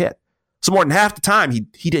didn't get a hit. So more than half the time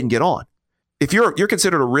he didn't get on. If you're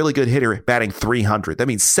considered a really good hitter batting 300, that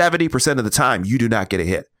means 70% of the time you do not get a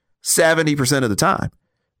hit. 70% of the time.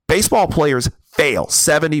 Baseball players fail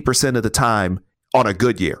 70% of the time on a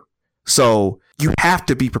good year. So you have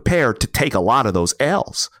to be prepared to take a lot of those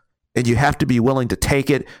L's. And you have to be willing to take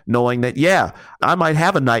it knowing that, yeah, I might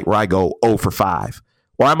have a night where I go 0 for 5.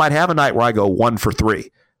 Or I might have a night where I go 1 for 3.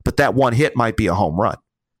 But that one hit might be a home run.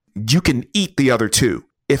 You can eat the other two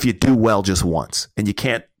if you do well just once. And you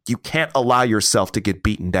can't allow yourself to get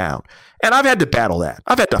beaten down. And I've had to battle that.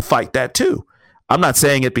 I've had to fight that too. I'm not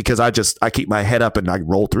saying it because I keep my head up and I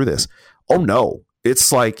roll through this. Oh no.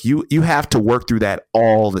 It's like you have to work through that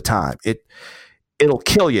all the time. It'll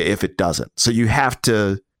kill you if it doesn't. So you have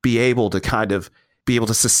to be able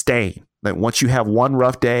to sustain that. Once you have one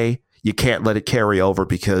rough day, you can't let it carry over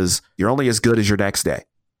because you're only as good as your next day.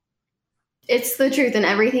 It's the truth, and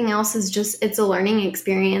everything else is it's a learning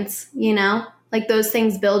experience, you know? Like those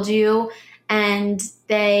things build you and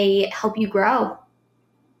they help you grow.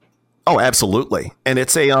 Oh, absolutely. And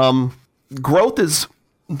it's growth is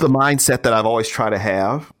the mindset that I've always tried to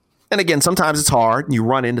have. And again, sometimes it's hard and you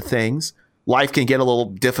run into things. Life can get a little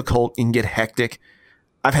difficult and get hectic.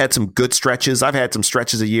 I've had some good stretches. I've had some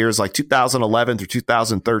stretches of years like 2011 through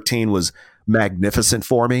 2013 was magnificent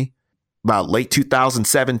for me. About late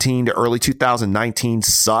 2017 to early 2019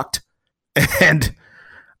 sucked. And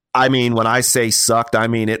I mean, when I say sucked, I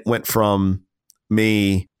mean it went from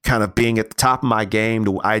me kind of being at the top of my game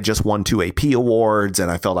to I just won 2 AP awards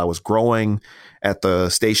and I felt I was growing at the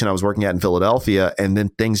station I was working at in Philadelphia. And then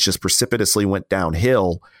things just precipitously went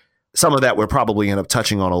downhill. Some of that we're probably end up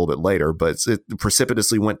touching on a little bit later, but it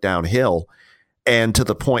precipitously went downhill. And to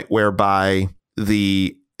the point where by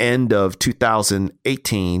the end of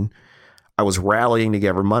 2018, I was rallying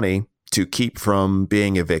together money to keep from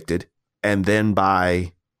being evicted. And then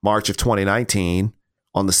by March of 2019,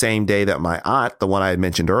 on the same day that my aunt, the one I had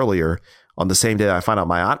mentioned earlier, on the same day that I found out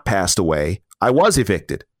my aunt passed away, I was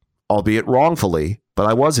evicted, albeit wrongfully, but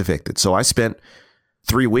I was evicted. So I spent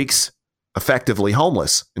 3 weeks effectively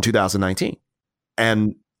homeless in 2019.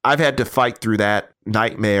 And I've had to fight through that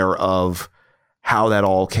nightmare of how that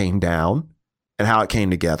all came down and how it came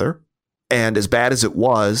together. And as bad as it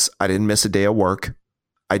was, I didn't miss a day of work.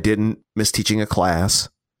 I didn't miss teaching a class.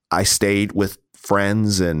 I stayed with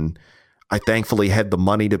friends and I thankfully had the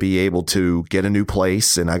money to be able to get a new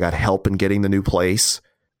place and I got help in getting the new place.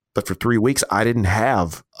 But for 3 weeks, I didn't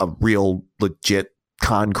have a real legit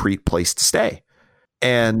concrete place to stay.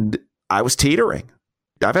 And I was teetering.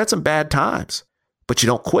 I've had some bad times, but you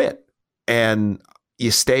don't quit and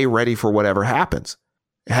you stay ready for whatever happens.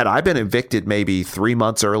 Had I been evicted maybe 3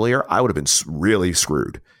 months earlier, I would have been really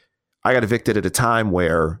screwed. I got evicted at a time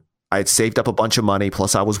where I had saved up a bunch of money,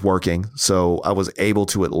 plus I was working. So I was able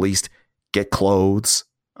to at least get clothes.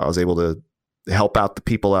 I was able to help out the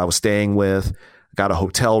people I was staying with. Got a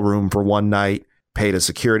hotel room for one night, paid a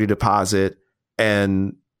security deposit.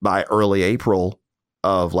 And by early April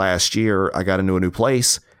of last year, I got into a new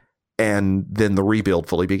place and then the rebuild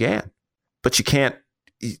fully began. But you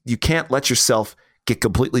can't let yourself get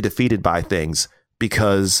completely defeated by things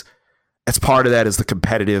because as part of that is the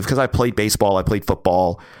competitive, because I played baseball, I played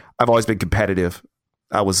football. I've always been competitive.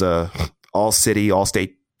 I was a all city, all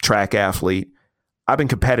state track athlete. I've been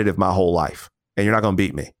competitive my whole life and you're not going to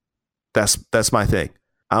beat me. That's my thing.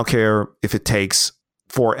 I don't care if it takes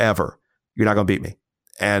forever. You're not going to beat me.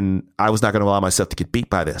 And I was not going to allow myself to get beat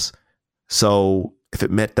by this. So if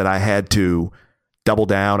it meant that I had to double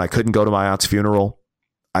down, I couldn't go to my aunt's funeral.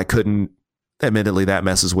 I couldn't, admittedly, that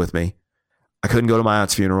messes with me. I couldn't go to my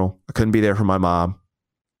aunt's funeral. I couldn't be there for my mom.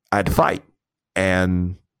 I had to fight.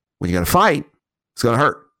 And when you're going to fight, it's going to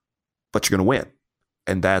hurt, but you're going to win.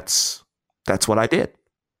 And that's what I did.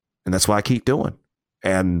 And that's what I keep doing.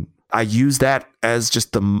 And I use that as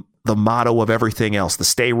just the motto of everything else. The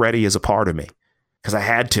stay ready is a part of me because I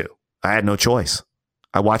had to. I had no choice.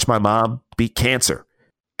 I watched my mom beat cancer,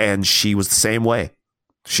 and she was the same way.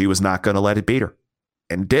 She was not going to let it beat her,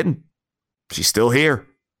 and didn't. She's still here.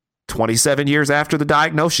 27 years after the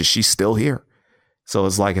diagnosis, she's still here. So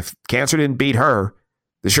it's like, if cancer didn't beat her,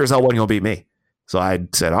 it sure as hell wasn't going to beat me. So I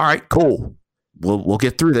said, all right, cool. We'll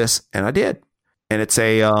get through this. And I did. And it's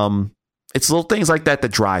little things like that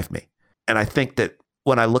that drive me. And I think that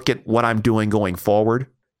when I look at what I'm doing going forward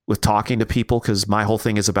with talking to people, because my whole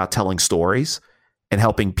thing is about telling stories and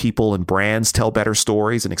helping people and brands tell better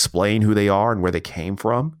stories and explain who they are and where they came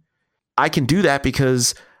from. I can do that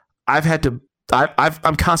because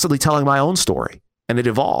I'm constantly telling my own story, and it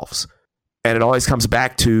evolves. And it always comes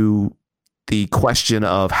back to the question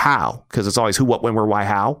of how, because it's always who, what, when, where, why,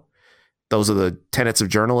 how. Those are the tenets of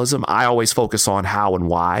journalism. I always focus on how and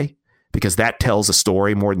why, because that tells a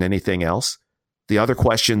story more than anything else. The other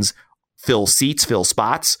questions fill seats, fill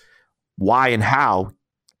spots. Why and how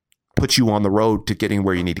put you on the road to getting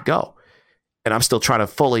where you need to go. And I'm still trying to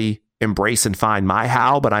fully embrace and find my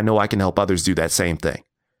how, but I know I can help others do that same thing,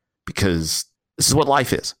 because this is what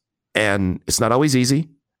life is. And it's not always easy.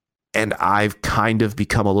 And I've kind of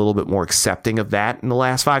become a little bit more accepting of that in the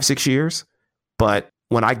last 5-6 years. But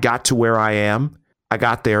when I got to where I am, I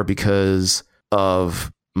got there because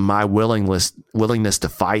of my willingness to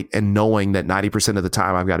fight, and knowing that 90% of the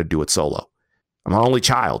time I've got to do it solo. I'm an only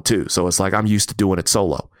child too. So it's like, I'm used to doing it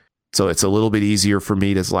solo. So it's a little bit easier for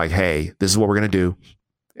me to, it's like, hey, this is what we're going to do.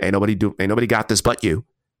 Ain't nobody got this but you.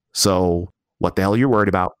 So what the hell are you worried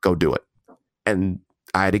about? Go do it. And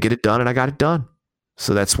I had to get it done, and I got it done.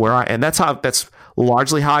 So that's that's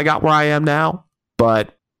largely how I got where I am now.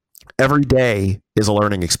 But every day is a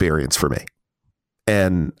learning experience for me.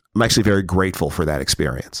 And I'm actually very grateful for that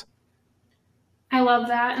experience. I love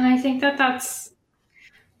that. And I think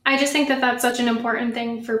I just think that that's such an important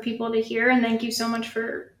thing for people to hear. And thank you so much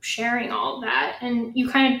for sharing all of that. And you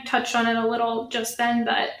kind of touched on it a little just then,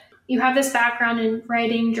 but you have this background in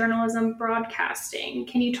writing, journalism, broadcasting.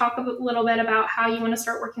 Can you talk a little bit about how you want to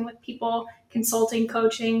start working with people, consulting,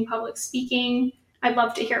 coaching, public speaking? I'd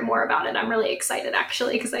love to hear more about it. I'm really excited,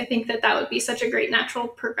 actually, because I think that would be such a great natural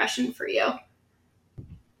progression for you.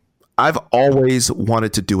 I've always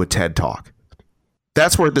wanted to do a TED Talk.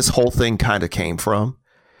 That's where this whole thing kind of came from.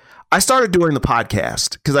 I started doing the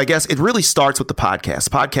podcast because I guess it really starts with the podcast.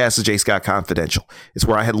 The podcast is J. Scott Confidential. It's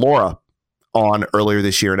where I had Laura on earlier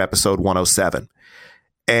this year in episode 107.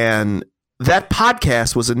 And that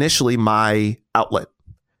podcast was initially my outlet,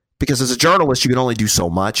 because as a journalist, you can only do so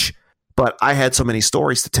much, but I had so many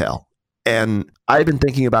stories to tell. And I've been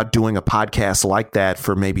thinking about doing a podcast like that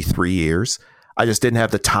for maybe 3 years. I just didn't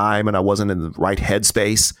have the time, and I wasn't in the right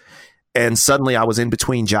headspace. And suddenly I was in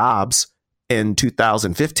between jobs in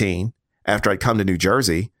 2015 after I'd come to New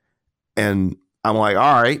Jersey. And I'm like,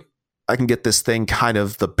 all right, I can get this thing, kind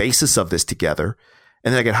of the basis of this together.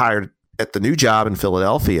 And then I get hired at the new job in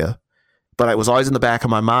Philadelphia. But it was always in the back of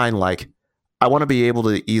my mind, like, I want to be able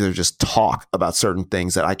to either just talk about certain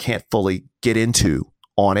things that I can't fully get into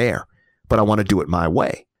on air, but I want to do it my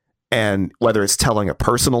way. And whether it's telling a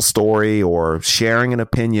personal story or sharing an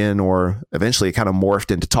opinion, or eventually it kind of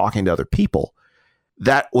morphed into talking to other people,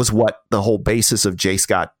 that was what the whole basis of J.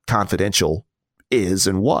 Scott Confidential is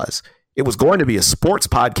and was. It was going to be a sports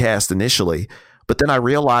podcast initially, but then I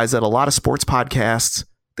realized that a lot of sports podcasts,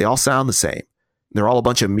 they all sound the same. They're all a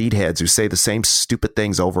bunch of meatheads who say the same stupid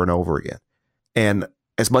things over and over again. And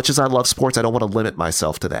as much as I love sports, I don't want to limit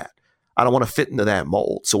myself to that. I don't want to fit into that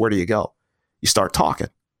mold. So where do you go? You start talking.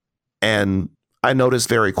 And I noticed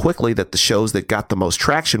very quickly that the shows that got the most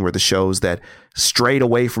traction were the shows that strayed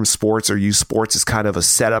away from sports or use sports as kind of a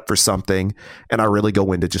setup for something. And I really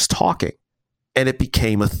go into just talking. And it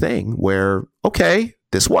became a thing where, okay,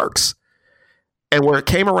 this works. And where it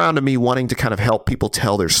came around to me wanting to kind of help people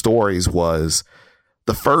tell their stories was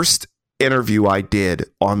the first interview I did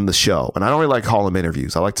on the show. And I don't really like to call them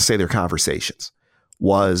interviews. I like to say they're conversations.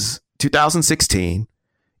 Was 2016.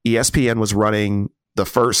 ESPN was running the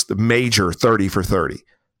first major 30 for 30,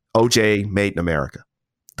 OJ Made in America.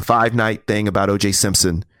 The 5-night thing about OJ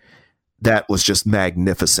Simpson, that was just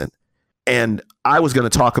magnificent. And I was going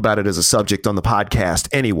to talk about it as a subject on the podcast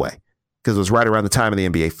anyway, because it was right around the time of the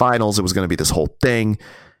NBA Finals. It was going to be this whole thing.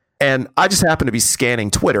 And I just happened to be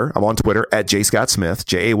scanning Twitter. I'm on Twitter at J. Scott Smith,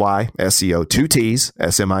 JAYSCO, 2 T's,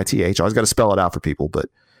 SMITH. I always got to spell it out for people. But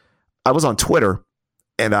I was on Twitter,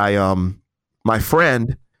 and my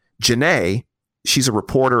friend Janae, she's a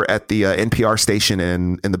reporter at the NPR station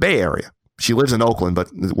in the Bay Area. She lives in Oakland,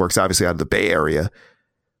 but works obviously out of the Bay Area.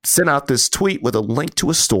 Sent out this tweet with a link to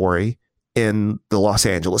a story in the Los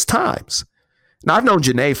Angeles Times. Now, I've known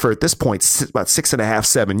Janae for, at this point, about 6.5,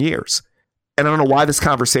 7 years. And I don't know why this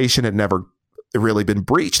conversation had never really been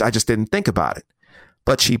breached. I just didn't think about it.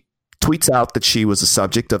 But she tweets out that she was the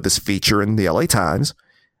subject of this feature in the LA Times.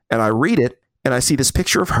 And I read it, and I see this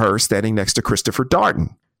picture of her standing next to Christopher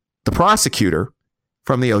Darden, the prosecutor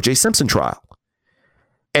from the O.J. Simpson trial.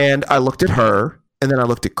 And I looked at her, and then I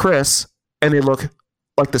looked at Chris, and they look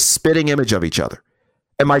like the spitting image of each other.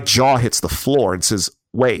 And my jaw hits the floor and says,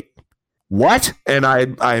 wait, what? And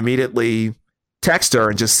I immediately text her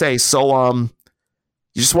and just say, so, you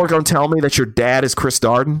just want to go and tell me that your dad is Chris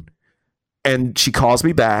Darden? And she calls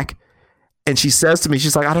me back, and she says to me,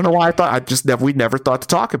 she's like, I don't know why we never thought to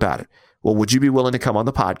talk about it. Well, would you be willing to come on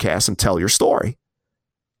the podcast and tell your story?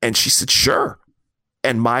 And she said, sure.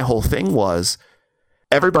 And my whole thing was,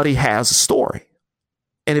 everybody has a story.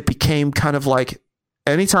 And it became kind of like,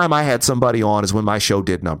 anytime I had somebody on is when my show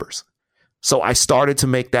did numbers. So I started to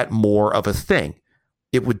make that more of a thing.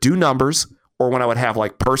 It would do numbers, or when I would have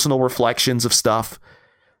like personal reflections of stuff,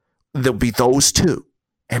 there'll be those two.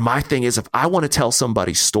 And my thing is, if I want to tell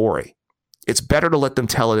somebody's story, it's better to let them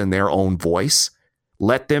tell it in their own voice.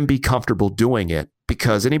 Let them be comfortable doing it,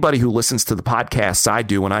 because anybody who listens to the podcasts I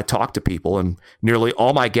do when I talk to people, and nearly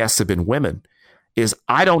all my guests have been women, is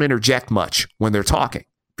I don't interject much when they're talking,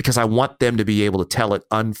 because I want them to be able to tell it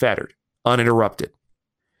unfettered, uninterrupted.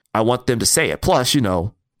 I want them to say it. Plus,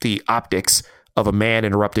 the optics of a man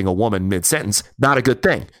interrupting a woman mid-sentence, not a good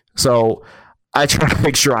thing. So I try to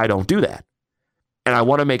make sure I don't do that. And I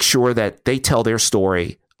want to make sure that they tell their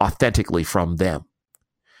story authentically from them.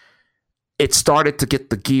 It started to get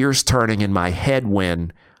the gears turning in my head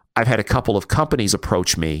when I've had a couple of companies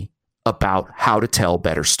approach me about how to tell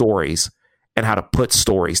better stories and how to put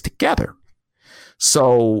stories together.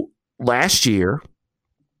 So last year,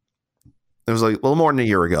 it was like a little more than a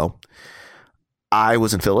year ago, I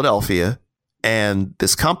was in Philadelphia, and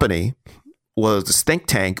this company this think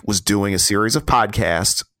tank was doing a series of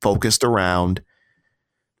podcasts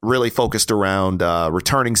really focused around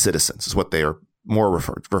returning citizens, is what they are more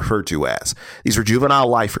referred to as. These were juvenile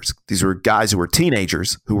lifers. These were guys who were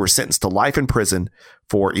teenagers who were sentenced to life in prison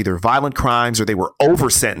for either violent crimes, or they were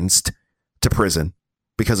over-sentenced to prison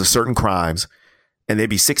because of certain crimes. And they'd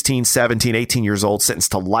be 16, 17, 18 years old,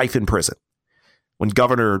 sentenced to life in prison. When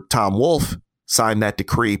Governor Tom Wolf signed that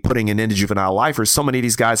decree putting an end to juvenile lifers, so many of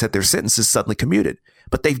these guys had their sentences suddenly commuted.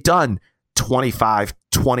 But they've done 25,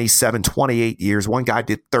 27, 28 years. One guy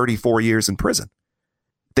did 34 years in prison.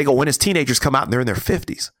 They go, when his teenagers come out and they're in their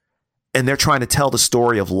 50s, and they're trying to tell the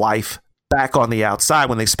story of life back on the outside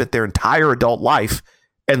when they spent their entire adult life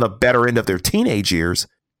and the better end of their teenage years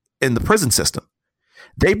in the prison system.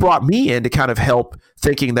 They brought me in to kind of help,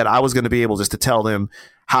 thinking that I was going to be able just to tell them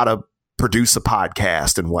how to produce a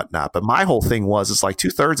podcast and whatnot. But my whole thing was, it's like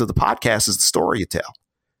 2/3 of the podcast is the story you tell.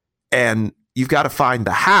 And you've got to find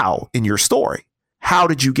the how in your story. How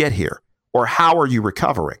did you get here? Or how are you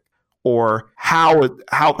recovering? Or how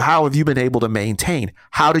have you been able to maintain?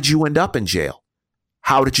 How did you end up in jail?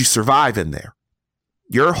 How did you survive in there?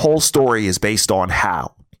 Your whole story is based on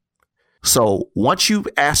how. So once you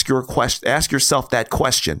ask yourself that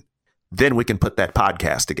question, then we can put that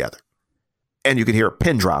podcast together. And you can hear a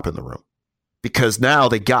pin drop in the room, because now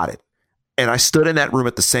they got it. And I stood in that room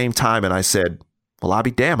at the same time and I said, well, I'll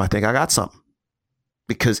be damned, I think I got something.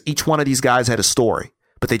 Because each one of these guys had a story,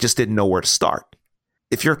 but they just didn't know where to start.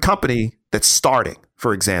 If you're a company that's starting,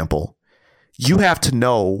 for example, you have to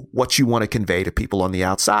know what you want to convey to people on the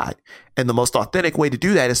outside. And the most authentic way to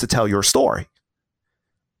do that is to tell your story.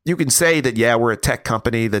 You can say that, yeah, we're a tech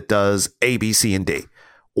company that does A, B, C, and D,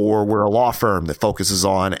 or we're a law firm that focuses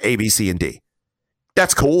on A, B, C, and D.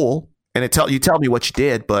 That's cool. And you tell me what you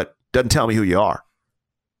did, but doesn't tell me who you are.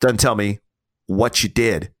 Doesn't tell me what you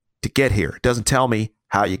did to get here. It doesn't tell me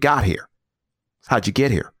how you got here. How'd you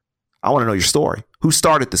get here? I want to know your story. Who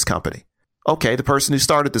started this company? Okay, the person who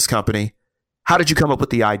started this company. How did you come up with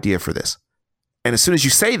the idea for this? And as soon as you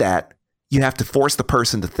say that, you have to force the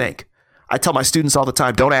person to think. I tell my students all the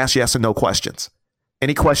time, don't ask yes and no questions.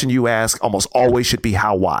 Any question you ask almost always should be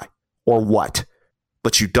how, why, or what.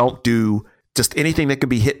 But you don't do just anything that can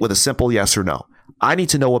be hit with a simple yes or no. I need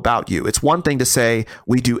to know about you. It's one thing to say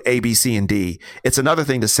we do A, B, C, and D. It's another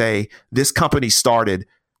thing to say this company started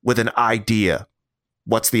with an idea.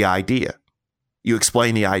 What's the idea? You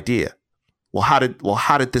explain the idea. Well,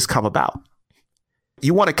 how did this come about?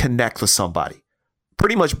 You want to connect with somebody.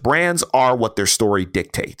 Pretty much brands are what their story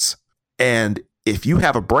dictates. And If you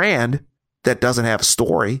have a brand that doesn't have a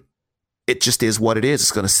story, it just is what it is.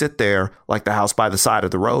 It's going to sit there like the house by the side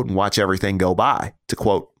of the road and watch everything go by, to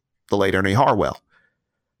quote the late Ernie Harwell.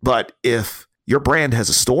 But if your brand has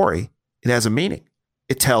a story, it has a meaning.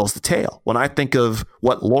 It tells the tale. When I think of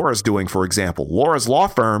what Laura's doing, for example, Laura's law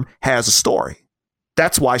firm has a story.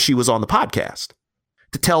 That's why she was on the podcast,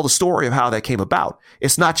 to tell the story of how that came about.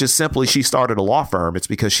 It's not just simply she started a law firm. It's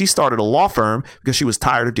because she started a law firm because she was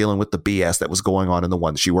tired of dealing with the BS that was going on in the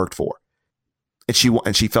one that she worked for.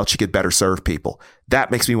 And she felt she could better serve people.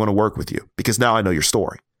 That makes me want to work with you because now I know your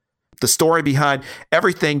story. The story behind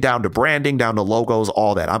everything, down to branding, down to logos,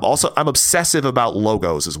 all that. I'm obsessive about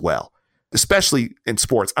logos as well. Especially in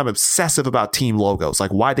sports, I'm obsessive about team logos,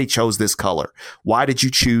 like why they chose this color. Why did you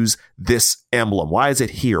choose this emblem? Why is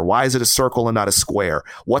it here? Why is it a circle and not a square?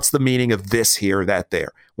 What's the meaning of this here, that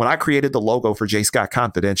there? When I created the logo for J. Scott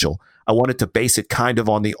Confidential, I wanted to base it kind of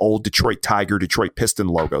on the old Detroit Tiger, Detroit Piston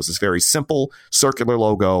logos. It's very simple, circular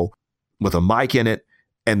logo with a mic in it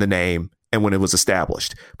and the name and when it was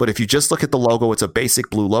established. But if you just look at the logo, it's a basic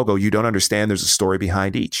blue logo. You don't understand there's a story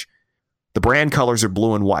behind each. The brand colors are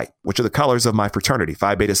blue and white, which are the colors of my fraternity,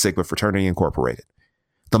 Phi Beta Sigma Fraternity Incorporated.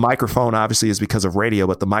 The microphone obviously is because of radio,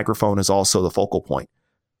 but the microphone is also the focal point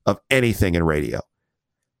of anything in radio.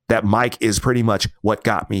 That mic is pretty much what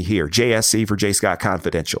got me here. JSC for J. Scott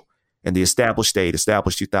Confidential. And the established date,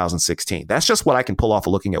 established 2016. That's just what I can pull off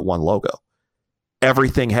of looking at one logo.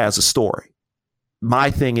 Everything has a story.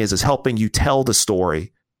 My thing is helping you tell the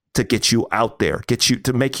story to get you out there,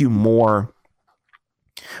 to make you more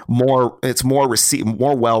well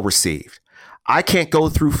received. I can't go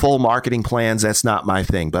through full marketing plans. That's not my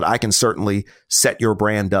thing, but I can certainly set your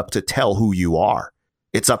brand up to tell who you are.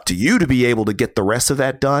 It's up to you to be able to get the rest of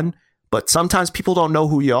that done. But sometimes people don't know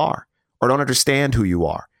who you are or don't understand who you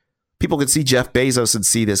are. People can see Jeff Bezos and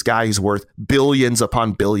see this guy who's worth billions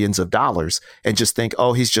upon billions of dollars and just think,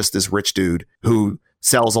 oh, he's just this rich dude who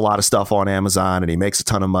sells a lot of stuff on Amazon and he makes a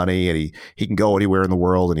ton of money and he can go anywhere in the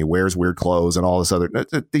world and he wears weird clothes and all this other.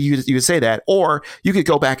 You would say that, or you could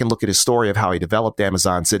go back and look at his story of how he developed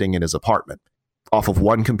Amazon sitting in his apartment off of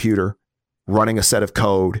one computer, running a set of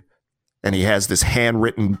code. And he has this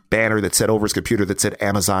handwritten banner that said over his computer that said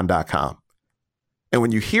Amazon.com. And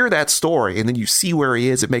when you hear that story and then you see where he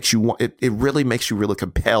is, it really makes you really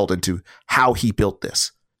compelled into how he built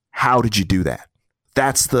this. How did you do that?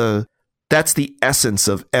 That's the essence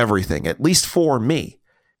of everything, at least for me,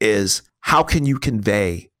 is how can you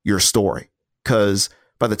convey your story? Because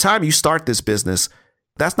by the time you start this business,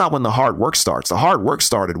 that's not when the hard work starts. The hard work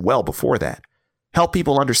started well before that. Help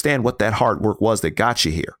people understand what that hard work was that got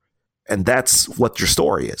you here. And that's what your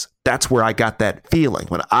story is. That's where I got that feeling.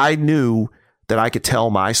 When I knew that I could tell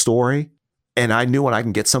my story, and I knew when I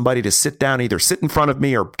can get somebody to sit down, either sit in front of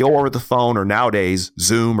me or go over the phone or nowadays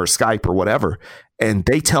Zoom or Skype or whatever, and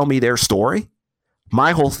they tell me their story.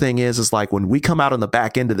 My whole thing is like when we come out on the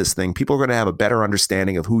back end of this thing, people are going to have a better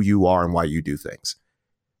understanding of who you are and why you do things.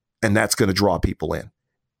 And that's going to draw people in.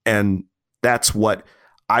 And that's what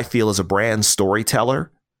I feel as a brand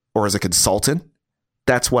storyteller or as a consultant.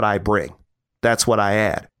 That's what I bring. That's what I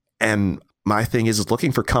add. And my thing is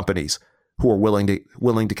looking for companies who are willing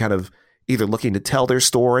to kind of either looking to tell their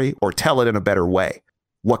story or tell it in a better way.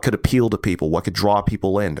 What could appeal to people? What could draw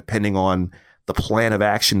people in, depending on the plan of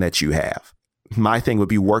action that you have. My thing would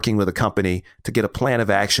be working with a company to get a plan of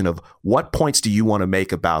action of what points do you want to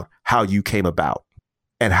make about how you came about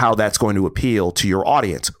and how that's going to appeal to your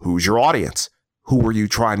audience. Who's your audience? Who are you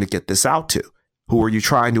trying to get this out to? Who are you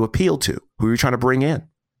trying to appeal to? Who are you trying to bring in?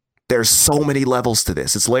 There's so many levels to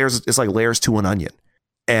this. It's layers. It's like layers to an onion.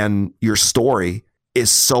 And your story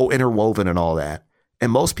is so interwoven and all that.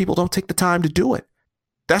 And most people don't take the time to do it.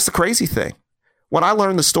 That's the crazy thing. When I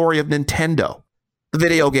learned the story of Nintendo, the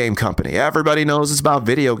video game company, everybody knows it's about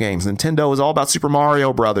video games. Nintendo is all about Super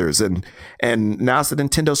Mario Brothers. And now it's the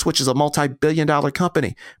Nintendo Switch is a multi-billion-dollar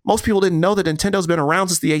company. Most people didn't know that Nintendo's been around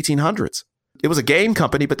since the 1800s. It was a game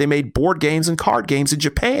company, but they made board games and card games in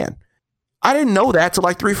Japan. I didn't know that till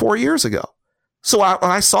like 3-4 years ago. So when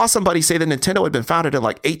I saw somebody say that Nintendo had been founded in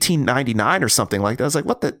like 1899 or something like that, I was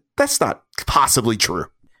like, that's not possibly true.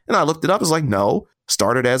 And I looked it up. I was like, no,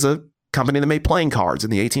 started as a company that made playing cards in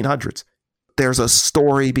the 1800s. There's a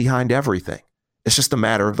story behind everything. It's just a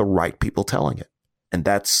matter of the right people telling it. And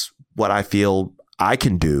that's what I feel I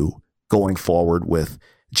can do going forward with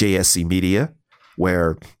JSC Media,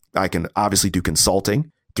 where I can obviously do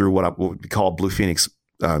consulting through what we call Blue Phoenix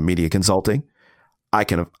Media Consulting. I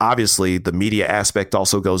can obviously, the media aspect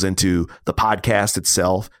also goes into the podcast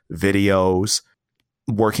itself, videos,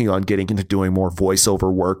 working on getting into doing more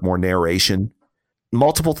voiceover work, more narration,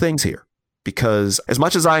 multiple things here. because as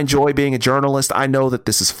much as I enjoy being a journalist, I know that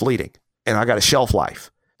this is fleeting and I got a shelf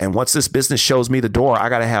life. And once this business shows me the door, I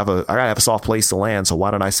gotta have a soft place to land. So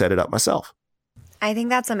why don't I set it up myself? I think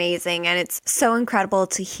that's amazing. And it's so incredible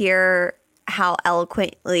to hear how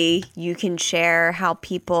eloquently you can share how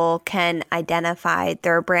people can identify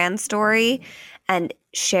their brand story and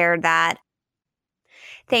share that.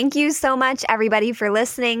 Thank you so much, everybody, for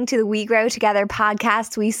listening to the We Grow Together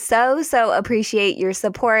podcast. We so appreciate your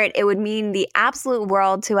support. It would mean the absolute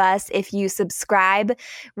world to us if you subscribe,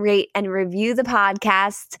 rate, and review the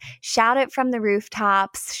podcast. Shout it from the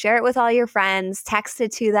rooftops. Share it with all your friends. Text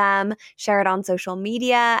it to them. Share it on social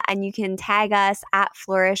media. And you can tag us at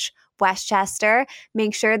Flourish Westchester.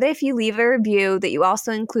 Make sure that if you leave a review that you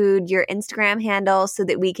also include your Instagram handle so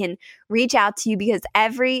that we can reach out to you, because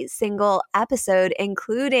every single episode,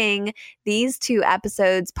 including these 2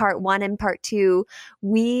 episodes, part 1 and part 2,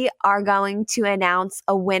 we are going to announce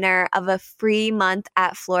a winner of a free month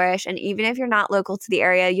at Flourish. And even if you're not local to the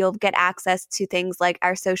area, you'll get access to things like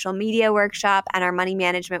our social media workshop and our money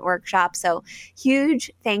management workshop. So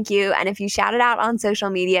huge thank you. And if you shout it out on social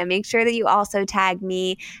media, make sure that you also tag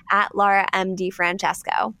me at Laura M.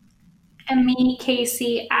 DiFrancesco. And me,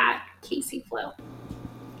 Casey, at Casey Flo.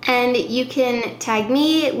 And you can tag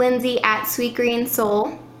me, Lindsay, at Sweet Green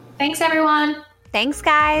Soul. Thanks, everyone. Thanks,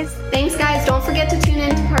 guys. Thanks, guys. Don't forget to tune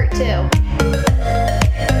in to part 2.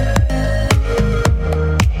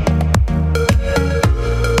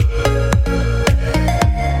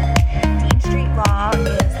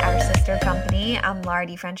 I'm Laura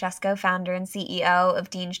DiFrancesco, founder and CEO of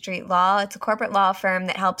Dean Street Law. It's a corporate law firm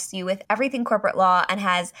that helps you with everything corporate law and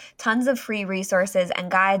has tons of free resources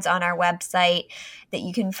and guides on our website that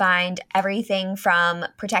you can find everything from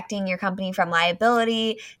protecting your company from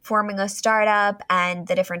liability, forming a startup, and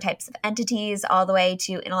the different types of entities, all the way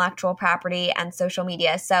to intellectual property and social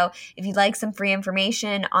media. So if you'd like some free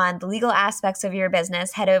information on the legal aspects of your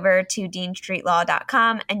business, head over to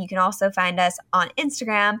deanstreetlaw.com. And you can also find us on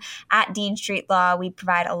Instagram at Dean Street Law. We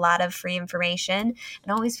provide a lot of free information,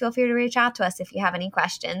 and always feel free to reach out to us if you have any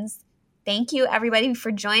questions. Thank you, everybody,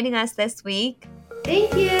 for joining us this week.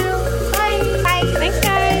 Thank you. Bye.